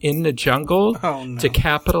Sven in the jungle to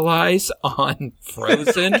capitalize on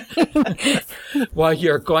Frozen? Well,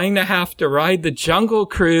 you're going to have to ride the Jungle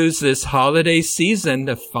Cruise this holiday season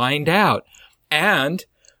to find out. And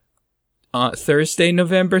Thursday,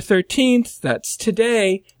 November 13th, that's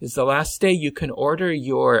today, is the last day you can order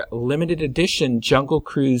your limited edition Jungle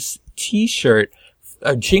Cruise t-shirt,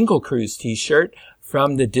 a Jingle Cruise t-shirt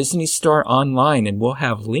from the Disney Store online, and we'll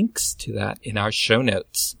have links to that in our show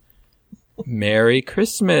notes. Merry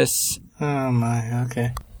Christmas. Oh my,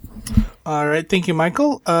 okay. All right, thank you,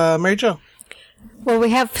 Michael. Mary Jo. Well,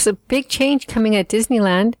 we have some big change coming at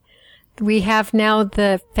Disneyland. We have now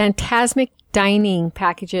the Fantasmic dining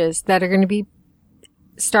packages that are going to be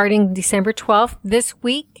starting December 12th. This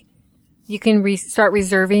week, you can start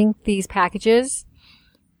reserving these packages.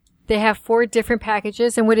 They have 4 different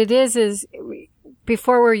packages, and what it is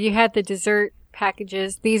before where you had the dessert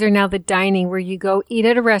packages, these are now the dining where you go eat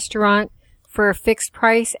at a restaurant for a fixed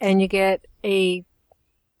price and you get a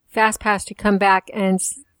fast pass to come back and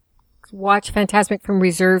watch Fantasmic from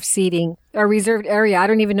reserved seating or reserved area. I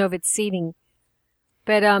don't even know if it's seating.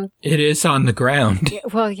 But it is on the ground.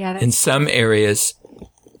 Well, yeah. In some areas.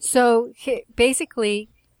 So basically,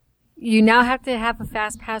 you now have to have a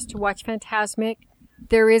fast pass to watch Fantasmic.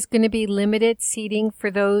 There is going to be limited seating for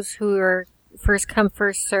those who are first come,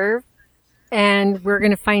 first serve. And we're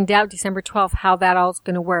going to find out December 12th how that all is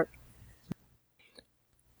going to work.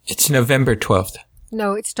 It's November 12th.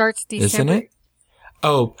 No, it starts December. Isn't it?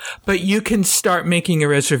 Oh, but you can start making your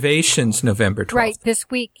reservations November 12th. Right. This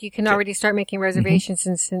week, you can already start making reservations.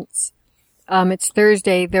 And since it's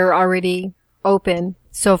Thursday, they're already open.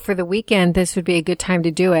 So for the weekend, this would be a good time to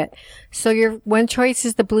do it. So your one choice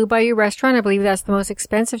is the Blue Bayou restaurant. I believe that's the most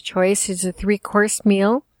expensive choice. It's a 3-course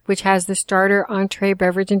meal, which has the starter, entree,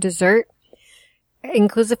 beverage, and dessert. It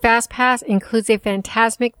includes a fast pass, includes a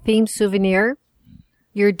Fantasmic themed souvenir.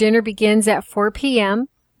 Your dinner begins at 4 p.m.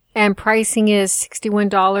 and pricing is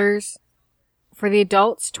 $61 for the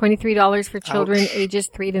adults, $23 for children ages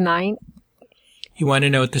 3 to 9. You want to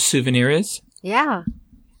know what the souvenir is? Yeah.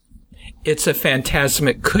 It's a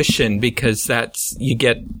Fantasmic cushion because that's you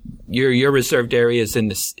get your reserved area is in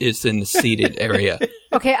the seated area.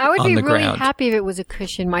 Okay, I would be really ground. happy if it was a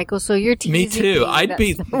cushion, Michael. So you're teasing me too. I'd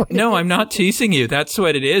be. No, I'm not teasing you. That's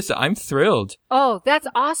what it is. I'm thrilled. Oh, that's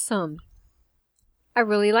awesome. I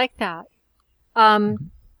really like that.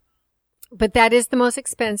 But that is the most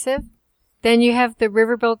expensive. Then you have the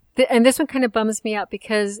Riverboat, and this one kind of bums me out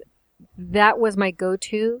because that was my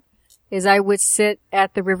go-to, is I would sit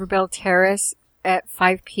at the Riverbell Terrace at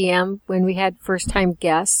 5 p.m. when we had first-time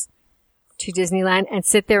guests to Disneyland and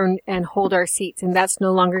sit there and hold our seats. And that's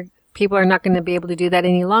no longer, people are not going to be able to do that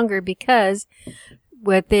any longer because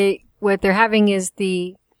what they're having is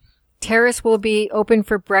the terrace will be open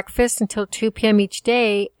for breakfast until 2 p.m. each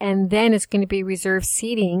day, and then it's going to be reserved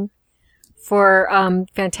seating for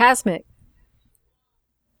Fantasmic.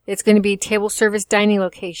 It's going to be table service dining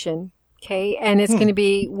location, okay? And it's going to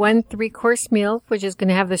be 1 3-course meal, which is going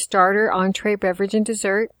to have the starter, entree, beverage, and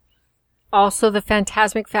dessert. Also, the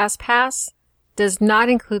Fantasmic Fast Pass does not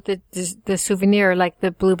include the souvenir like the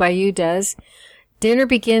Blue Bayou does. Dinner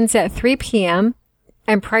begins at 3 p.m.,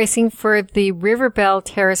 and pricing for the Riverbell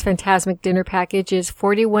Terrace Fantasmic dinner package is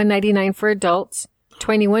 $41.99 for adults,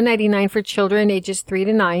 $21.99 for children ages 3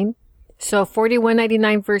 to 9. So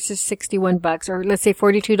 $41.99 versus $61, or let's say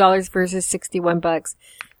 $42 versus $61,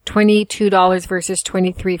 $22 versus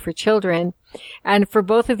 $23 for children. And for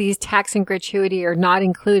both of these, tax and gratuity are not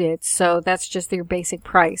included, so that's just their basic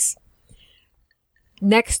price.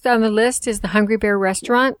 Next on the list is the Hungry Bear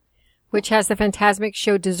Restaurant, which has the Fantasmic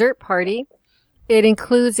Show dessert party. It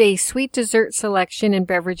includes a sweet dessert selection and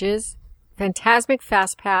beverages, Fantasmic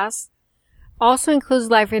Fast Pass, also includes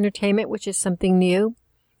live entertainment, which is something new,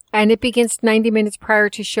 and it begins 90 minutes prior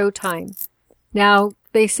to showtime. Now,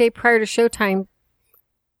 they say prior to showtime,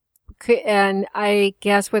 and I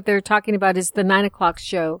guess what they're talking about is the 9 o'clock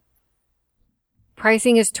show.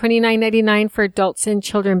 Pricing is $29.99 for adults and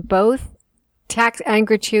children both. Tax and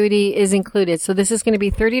gratuity is included. So this is going to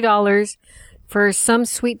be $30 for some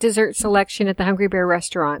sweet dessert selection at the Hungry Bear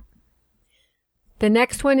Restaurant. The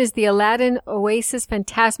next one is the Aladdin Oasis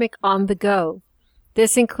Fantasmic On the Go.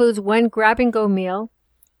 This includes 1 grab-and-go meal.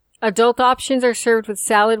 Adult options are served with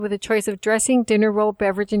salad with a choice of dressing, dinner roll,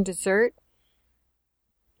 beverage, and dessert.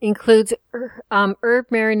 Includes herb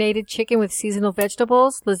marinated chicken with seasonal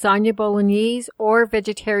vegetables, lasagna bolognese, or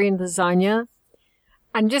vegetarian lasagna.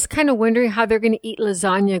 I'm just kind of wondering how they're going to eat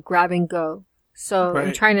lasagna grab and go. So right.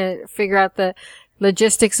 I'm trying to figure out the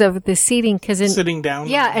logistics of the seating because sitting down.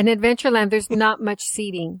 Yeah, in Adventureland there's not much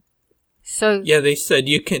seating. So yeah, they said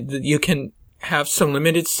you can have some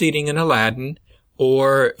limited seating in Aladdin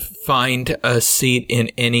or find a seat in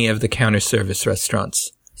any of the counter service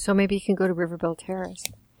restaurants. So maybe you can go to Riverbell Terrace.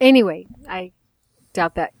 Anyway, I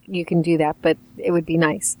doubt that you can do that, but it would be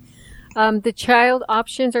nice. The child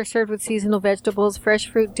options are served with seasonal vegetables, fresh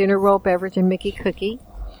fruit, dinner roll, beverage, and Mickey cookie,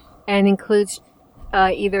 and includes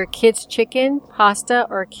either kids chicken, pasta,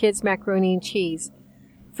 or kids macaroni and cheese.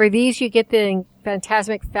 For these, you get the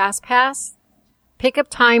Fantasmic Fast Pass. Pickup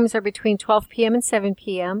times are between 12 p.m. and 7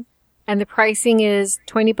 p.m., and the pricing is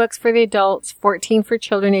 $20 for the adults, $14 for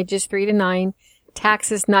children ages 3 to 9.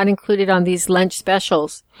 Tax is not included on these lunch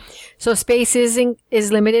specials. So space is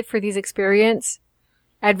limited for these experiences.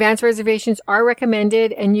 Advance reservations are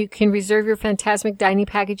recommended, and you can reserve your Fantasmic dining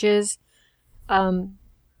packages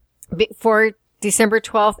for December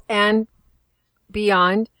 12th and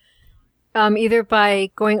beyond, either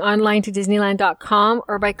by going online to Disneyland.com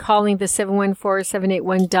or by calling the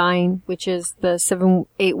 714-781-DINE, which is the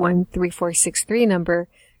 781-3463 number,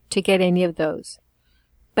 to get any of those.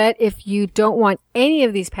 But if you don't want any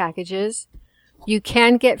of these packages, you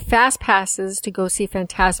can get fast passes to go see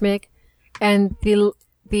Fantasmic, and the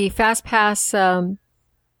Fast Pass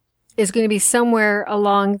is going to be somewhere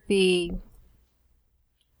along the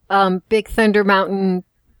Big Thunder Mountain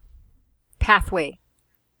pathway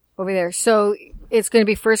over there. So it's going to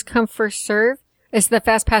be first come, first serve. It's the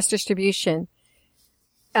Fast Pass distribution.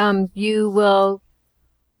 It's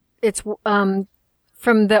from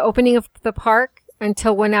the opening of the park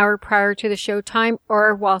until 1 hour prior to the showtime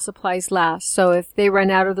or while supplies last. So if they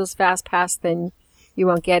run out of those Fast Pass, then you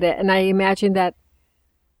won't get it. And I imagine that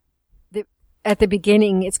at the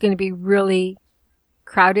beginning, it's going to be really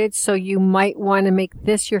crowded. So you might want to make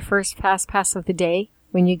this your first Fast Pass of the day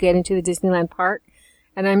when you get into the Disneyland park.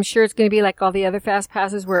 And I'm sure it's going to be like all the other Fast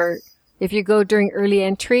Passes where if you go during early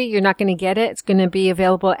entry, you're not going to get it. It's going to be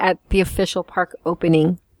available at the official park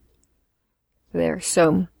opening there.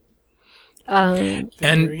 So,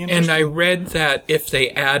 and I read that if they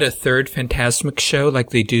add a third Fantasmic show like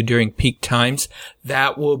they do during peak times,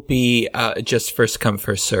 that will be just first come,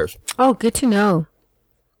 first serve. Oh, good to know.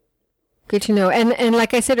 Good to know. And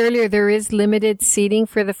like I said earlier, there is limited seating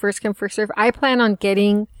for the first come, first serve. I plan on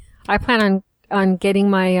getting my,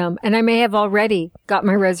 and I may have already got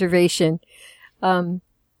my reservation, to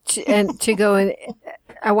go and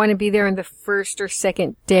I want to be there on the first or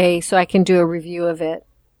second day so I can do a review of it.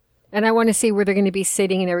 And I want to see where they're going to be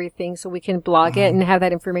sitting and everything so we can blog it and have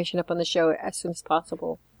that information up on the show as soon as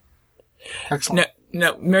possible. Excellent.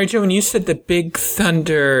 Now, Mary Jo, when you said the Big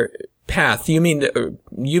Thunder path, you mean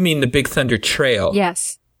the Big Thunder Trail?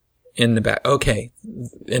 Yes. In the back. Okay.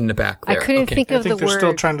 In the back there. I couldn't think of the word. I think they're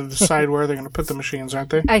still trying to decide where they're going to put the machines,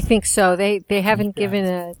 aren't they? I think so. They haven't given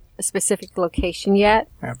a specific location yet,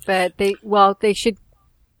 but they should,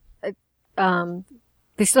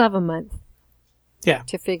 they still have a month. Yeah.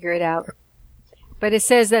 To figure it out. But it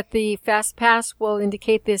says that the Fast Pass will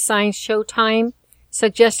indicate the assigned show time,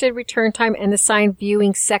 suggested return time, and assigned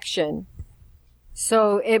viewing section.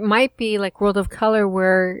 So it might be like World of Color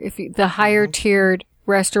where the higher tiered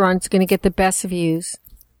restaurant's going to get the best views.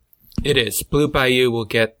 It is. Blue Bayou will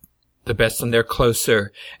get the best and they're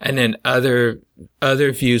closer. And then other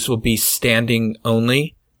views will be standing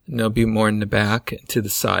only. And they'll be more in the back and to the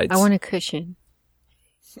sides. I want a cushion.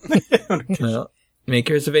 Well, make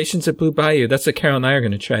reservations at Blue Bayou. That's what Carol and I are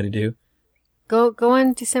going to try to do. Go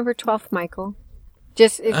on December 12th, Michael.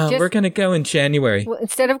 We're going to go in January. Well,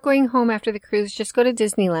 instead of going home after the cruise, just go to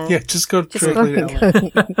Disneyland. Yeah, just go directly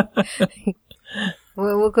to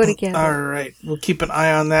We'll go together. All right. We'll keep an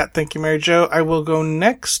eye on that. Thank you, Mary Jo. I will go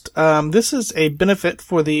next. This is a benefit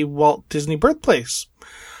for the Walt Disney birthplace.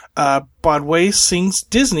 Broadway sings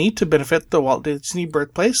Disney to benefit the Walt Disney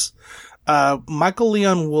birthplace. Michael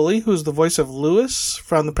Leon Woolley, who's the voice of Lewis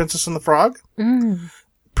from The Princess and the Frog,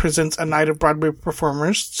 presents a night of Broadway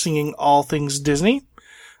performers singing all things Disney.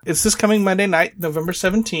 It's this coming Monday night, November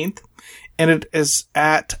 17th, and it is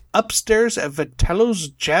at Upstairs at Vitello's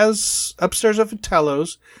Jazz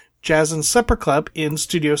and Supper Club in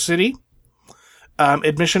Studio City.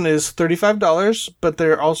 Admission is $35, but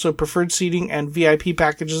there are also preferred seating and VIP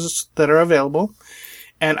packages that are available.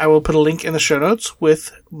 And I will put a link in the show notes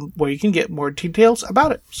with where you can get more details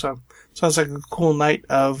about it. So, sounds like a cool night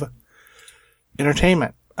of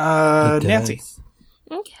entertainment. Nancy.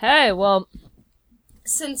 Okay, well,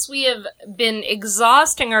 since we have been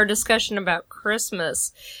exhausting our discussion about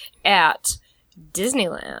Christmas at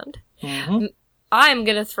Disneyland, I'm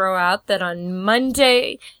going to throw out that on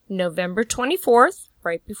Monday, November 24th,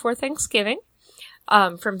 right before Thanksgiving,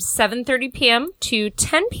 from 7:30 p.m. to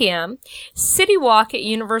 10 p.m., City Walk at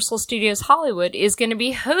Universal Studios Hollywood is going to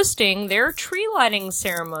be hosting their tree lighting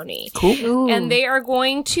ceremony. Cool. Ooh. And they are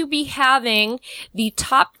going to be having the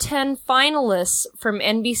top 10 finalists from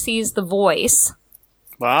NBC's The Voice.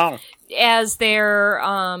 Wow. As their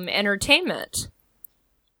entertainment.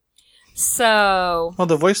 So... Well,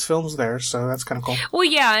 the Voice film's there, so that's kind of cool. Well,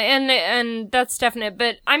 yeah, and that's definite.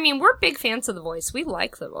 But, I mean, we're big fans of The Voice. We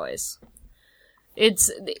like The Voice.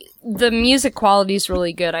 The music quality is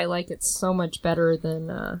really good. I like it so much better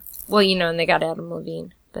than, and they got Adam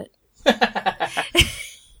Levine, but.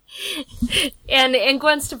 and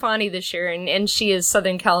Gwen Stefani this year, and she is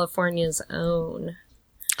Southern California's own.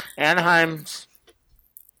 Anaheim's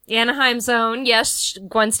own. Yes,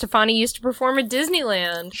 Gwen Stefani used to perform at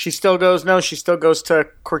Disneyland. She still goes to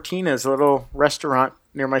Cortina's, a little restaurant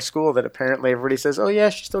near my school that apparently everybody says, oh yeah,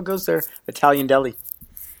 she still goes there. Italian deli.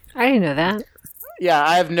 I didn't know that. Yeah,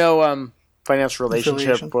 I have no financial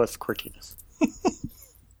relationship with Cortina's.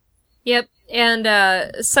 Yep, and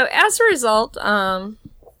so as a result,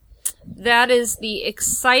 that is the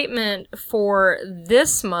excitement for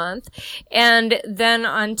this month. And then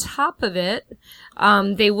on top of it,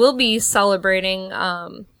 they will be celebrating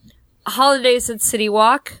holidays at City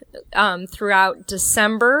Walk throughout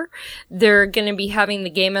December. They're going to be having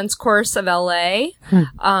the Gay Men's Chorus of LA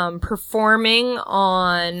performing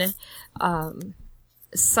on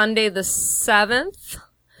Sunday the 7th.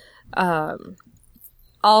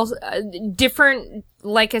 All different,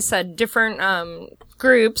 like I said, different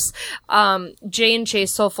groups. J&J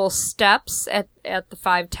Soulful Steps at the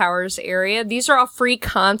Five Towers area. These are all free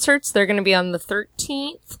concerts. They're going to be on the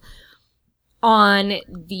 13th. On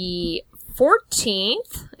the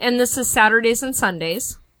 14th, and this is Saturdays and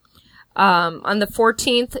Sundays, on the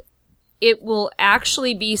 14th, it will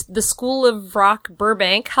actually be the School of Rock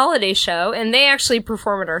Burbank holiday show, and they actually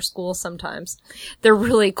perform at our school sometimes. They're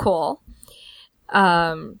really cool.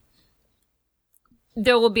 There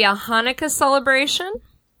will be a Hanukkah celebration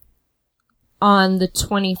on the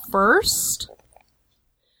 21st.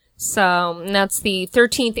 So, that's the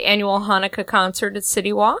 13th annual Hanukkah concert at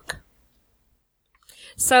City Walk.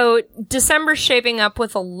 So, December's shaping up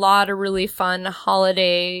with a lot of really fun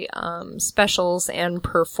holiday specials and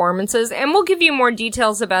performances. And we'll give you more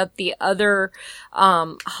details about the other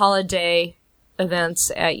holiday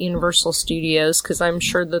events at Universal Studios, because I'm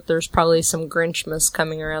sure that there's probably some Grinchmas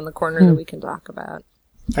coming around the corner that we can talk about.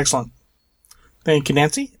 Excellent. Thank you,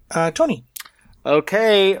 Nancy. Tony.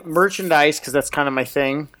 Okay, merchandise, because that's kind of my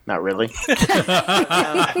thing. Not really.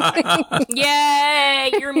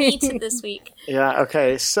 Yay! You're me too this week. Yeah,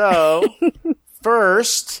 okay. So,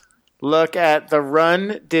 first, look at the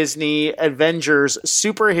Run Disney Avengers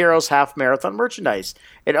Superheroes Half Marathon merchandise.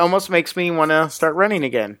 It almost makes me want to start running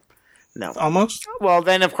again. No. Almost? Well,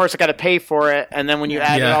 then, of course, I got to pay for it, and then when you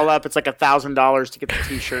add it all up, it's like $1,000 to get the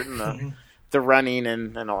t-shirt and the running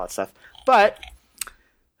and all that stuff. But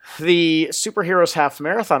the Superheroes Half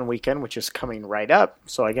Marathon weekend, which is coming right up,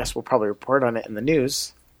 so I guess we'll probably report on it in the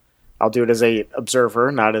news. I'll do it as a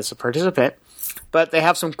observer, not as a participant. But they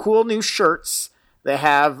have some cool new shirts. They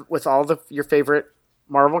have with all your favorite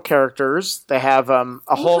Marvel characters. They have a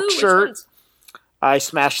Hulk shirt. I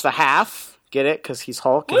smashed the half. Get it? Because he's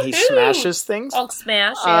Hulk and he smashes things. Hulk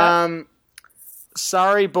smash, yeah.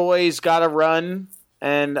 Sorry Boys Gotta Run.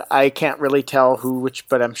 And I can't really tell which,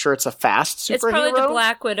 but I'm sure it's a fast superhero. It's probably the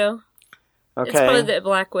Black Widow. Okay. It's probably the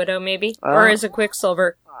Black Widow, maybe. Or is it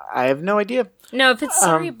Quicksilver? I have no idea. No, if it's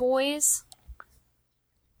Sorry Boys.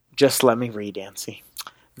 Just let me read, Nancy.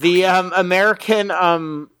 The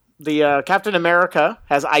the Captain America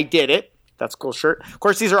has I Did It. That's a cool shirt. Of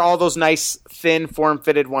course, these are all those nice, thin,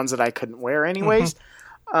 form-fitted ones that I couldn't wear anyways.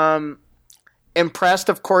 Impressed,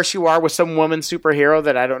 of course, you are with some woman superhero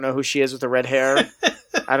that I don't know who she is with the red hair.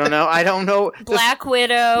 I don't know. Black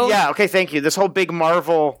Widow. Yeah, okay, thank you. This whole big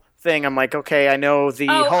Marvel thing, I'm like, okay, I know the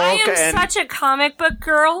Hulk. I am such a comic book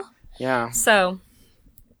girl. Yeah. So,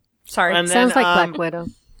 sorry. And then, sounds like Black Widow.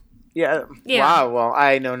 Yeah. Wow, well,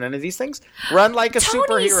 I know none of these things. Run like a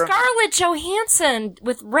superhero. Scarlett Johansson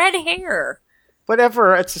with red hair.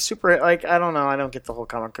 Whatever, it's a super, I don't know, I don't get the whole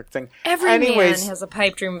comic book thing. Every man has a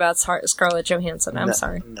pipe dream about Scarlett Johansson, I'm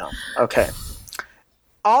sorry. No, okay.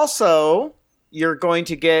 Also, you're going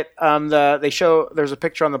to get, there's a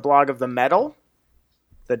picture on the blog of the medal,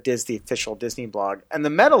 the official Disney blog, and the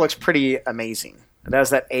medal looks pretty amazing. It has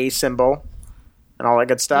that A symbol and all that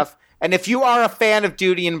good stuff. And if you are a fan of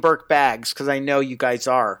Doody and Burke bags, because I know you guys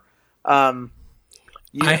are. I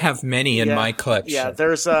have many in my collection. Yeah,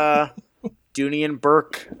 there's Dooney and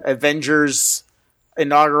Burke Avengers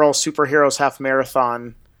inaugural Superheroes Half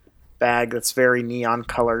Marathon bag that's very neon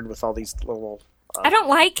colored with all these little I don't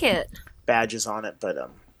like it. Badges on it, but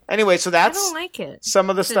anyway, so that's I don't like it. Some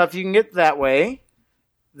of the stuff you can get that way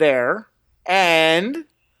there. And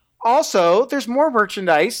also there's more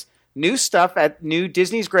merchandise, new stuff at new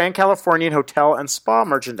Disney's Grand Californian Hotel and Spa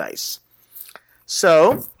merchandise.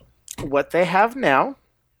 So what they have now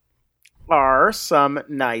are some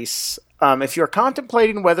nice if you're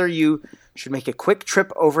contemplating whether you should make a quick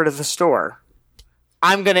trip over to the store,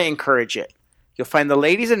 I'm going to encourage it. You'll find the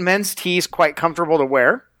ladies and men's tees quite comfortable to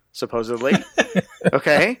wear, supposedly.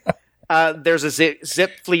 Okay. There's a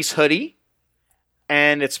zip fleece hoodie,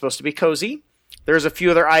 and it's supposed to be cozy. There's a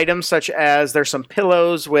few other items, such as there's some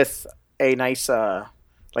pillows with a nice,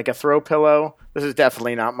 like a throw pillow. This is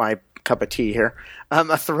definitely not my cup of tea here.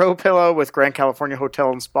 A throw pillow with Grand California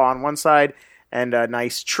Hotel and Spa on one side, and a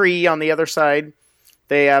nice tree on the other side.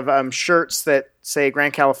 They have shirts that say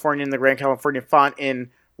Grand California in the Grand California font in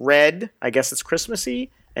red. I guess it's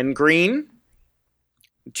Christmassy. And green.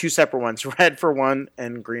 Two separate ones. Red for one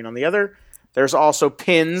and green on the other. There's also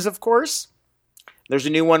pins, of course. There's a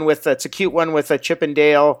new one it's a cute one with a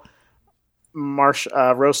Chippendale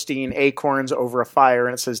roasting acorns over a fire.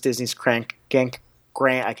 And it says Disney's Grand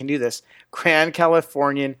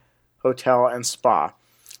Californian Hotel and Spa.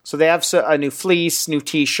 So they have a new fleece, new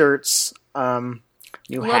T-shirts,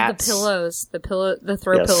 new hats. The pillows. The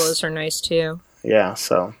throw pillows are nice too. Yeah.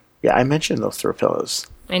 So I mentioned those throw pillows.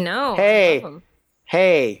 I know.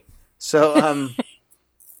 Hey. So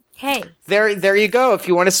hey. There you go. If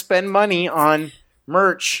you want to spend money on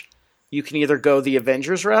merch, you can either go the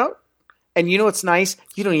Avengers route, and you know what's nice?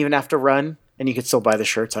 You don't even have to run, and you can still buy the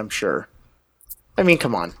shirts. I'm sure. I mean,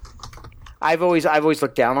 come on. I've always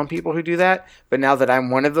looked down on people who do that, but now that I'm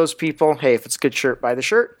one of those people, hey, if it's a good shirt, buy the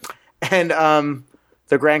shirt. And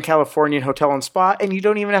the Grand Californian Hotel and Spa, and you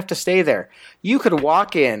don't even have to stay there. You could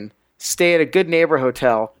walk in, stay at a good neighbor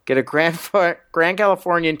hotel, get a Grand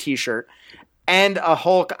Californian T-shirt, and a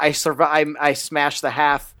Hulk. I smashed the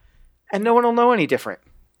half, and no one will know any different.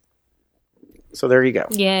 So there you go.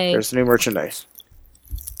 Yay! There's new merchandise.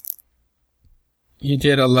 You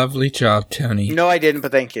did a lovely job, Tony. No, I didn't,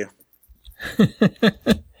 but thank you.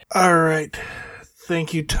 All right.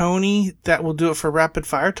 Thank you, Tony. That will do it for Rapid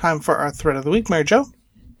Fire. Time for our thread of the week. Mary Jo?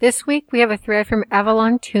 This week we have a thread from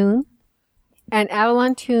Avalon Toon. And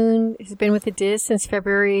Avalon Toon has been with the Diz since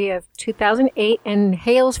February of 2008 and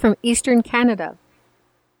hails from Eastern Canada.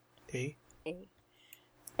 A.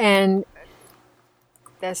 And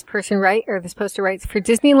this person this poster writes, for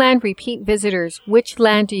Disneyland repeat visitors, which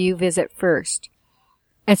land do you visit first?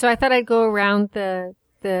 And so I thought I'd go around the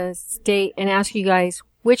state and ask you guys,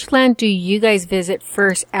 which land do you guys visit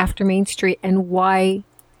first after Main Street, and why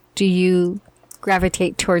do you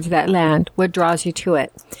gravitate towards that land? What draws you to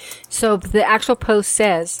it? So the actual post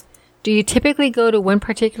says, do you typically go to one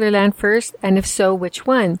particular land first, and if so, which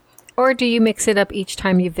one? Or do you mix it up each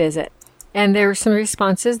time you visit? And there are some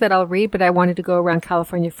responses that I'll read, but I wanted to go around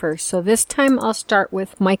California first. So this time I'll start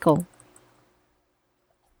with Michael.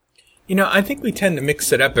 I think we tend to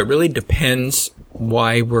mix it up. It really depends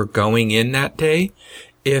why we're going in that day.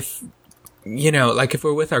 If, if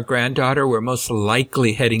we're with our granddaughter, we're most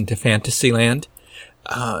likely heading to Fantasyland.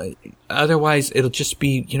 Otherwise, it'll just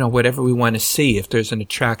be, whatever we want to see. If there's an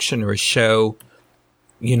attraction or a show,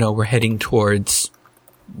 we're heading towards,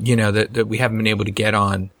 that we haven't been able to get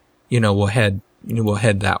on, we'll head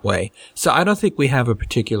that way. So I don't think we have a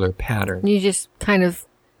particular pattern. You just kind of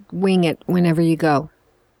wing it whenever you go.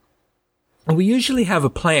 We usually have a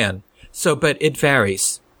plan. But it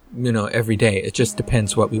varies, every day. It just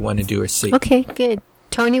depends what we want to do or see. Okay, good.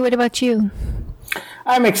 Tony, what about you?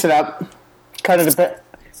 I mix it up. It kind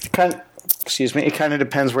of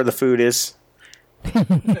depends where the food is.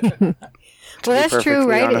 Well, that's true,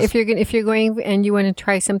 right? Honest. If you're going and you want to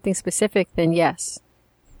try something specific, then yes.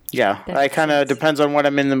 Yeah, I kind of depends on what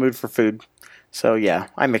I'm in the mood for food. So yeah,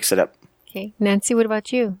 I mix it up. Okay, Nancy, what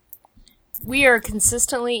about you? We are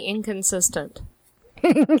consistently inconsistent.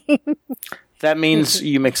 That means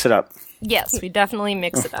you mix it up. Yes, we definitely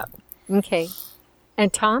mix it up. Okay,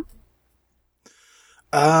 and Tom?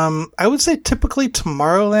 I would say typically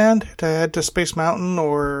Tomorrowland to head to Space Mountain,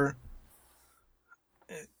 or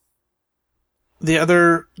the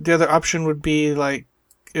other option would be like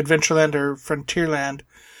Adventureland or Frontierland.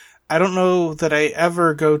 I don't know that I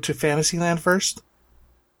ever go to Fantasyland first.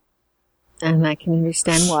 And I can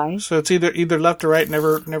understand why. So it's either left or right,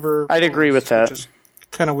 never. I'd agree with that. Which is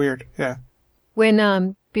kind of weird, yeah.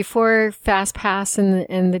 When before Fast Pass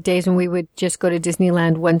and the days when we would just go to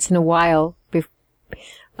Disneyland once in a while,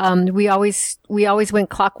 we always went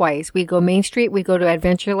clockwise. We go Main Street, we go to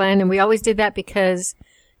Adventureland, and we always did that because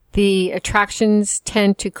the attractions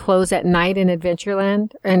tend to close at night in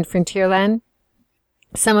Adventureland and Frontierland.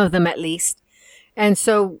 Some of them at least. And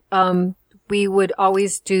so, we would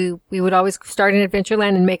always start in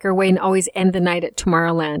Adventureland and make our way and always end the night at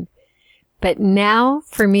Tomorrowland. But now,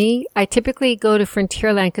 for me, I typically go to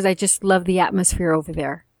Frontierland because I just love the atmosphere over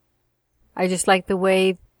there. I just like the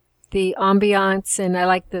way, the ambiance, and I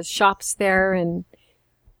like the shops there and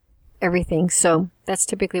everything. So that's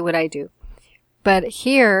typically what I do. But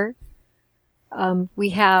here, we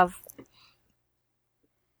have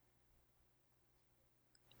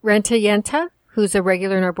Renta Yenta, who's a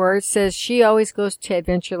regular in our board, says she always goes to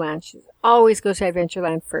Adventureland. She always goes to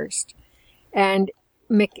Adventureland first. And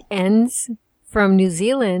McEns from New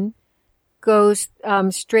Zealand goes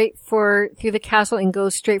straight through the castle and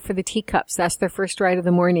goes straight for the teacups. That's their first ride of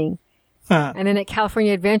the morning. Huh. And then at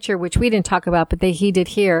California Adventure, which we didn't talk about, but she did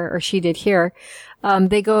here,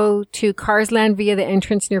 they go to Cars Land via the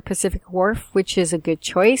entrance near Pacific Wharf, which is a good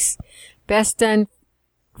choice. Best done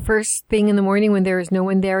first thing in the morning when there is no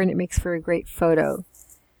one there, and it makes for a great photo.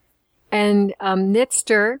 And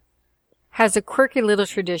Nitster has a quirky little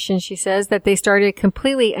tradition, she says, that they started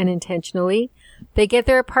completely unintentionally. They get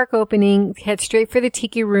there at park opening, head straight for the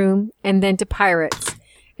Tiki Room, and then to Pirates.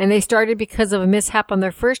 And they started because of a mishap on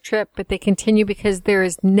their first trip, but they continue because there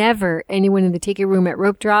is never anyone in the Tiki Room at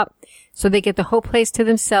Rope Drop. So they get the whole place to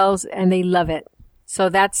themselves, and they love it. So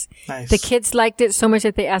that's, nice. The kids liked it so much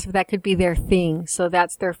that they asked if that could be their thing. So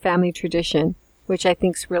that's their family tradition, which I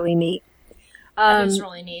think is really neat. That is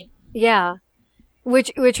really neat. Yeah.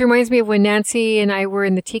 Which reminds me of when Nancy and I were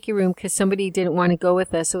in the Tiki Room because somebody didn't want to go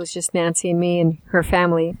with us. It was just Nancy and me and her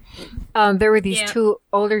family. There were these two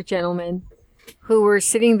older gentlemen who were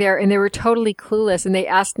sitting there, and they were totally clueless, and they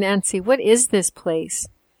asked Nancy, "What is this place?"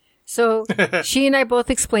 So she and I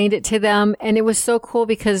both explained it to them, and it was so cool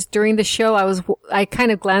because during the show I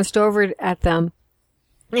kind of glanced over at them,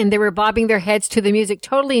 and they were bobbing their heads to the music,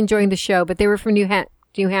 totally enjoying the show, but they were from New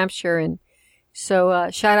Hampshire, and so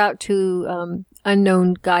shout out to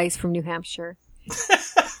unknown guys from New Hampshire.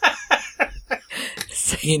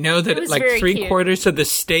 You know that like 3/4 of the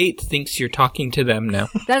state thinks you're talking to them now.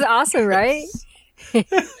 That's awesome, right?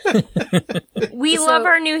 We love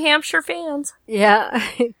our New Hampshire fans. Yeah.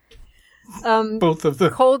 Both of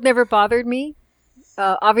them. Cold never bothered me.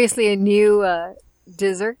 Obviously a new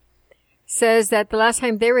Dizzer. says that the last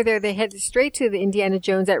time they were there, they headed straight to the Indiana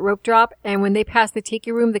Jones at rope drop. And when they passed the Tiki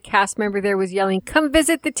Room, the cast member there was yelling, "Come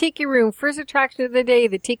visit the Tiki Room. First attraction of the day,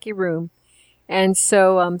 the Tiki Room." And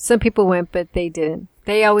so, some people went, but they didn't.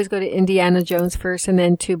 They always go to Indiana Jones first and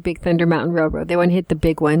then to Big Thunder Mountain Railroad. They want to hit the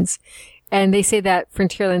big ones. And they say that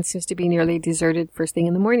Frontierland seems to be nearly deserted first thing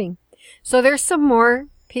in the morning. So there's some more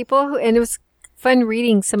people and it was fun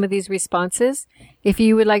reading some of these responses. If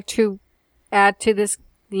you would like to add to this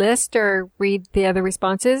list or read the other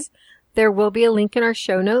responses, there will be a link in our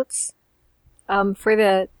show notes, for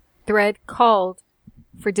the thread called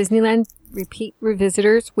 "For Disneyland Repeat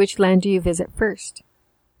Visitors, which land do you visit first?"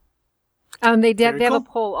 They have a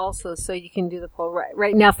poll also, so you can do the poll.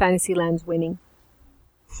 Right now, Fantasyland's winning.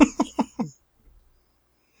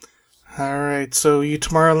 All right, so you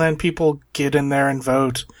Tomorrowland people, get in there and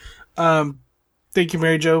vote. Thank you,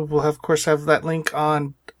 Mary Jo. We'll of course have that link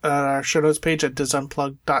on our show notes page at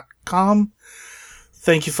disunplug.com.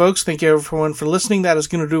 Thank you, folks. Thank you, everyone, for listening. That is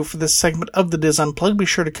going to do it for this segment of the Dis Unplugged. Be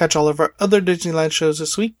sure to catch all of our other Disneyland shows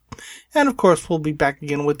this week. And, of course, we'll be back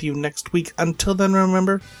again with you next week. Until then,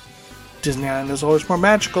 remember, Disneyland is always more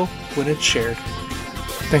magical when it's shared.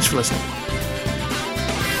 Thanks for listening.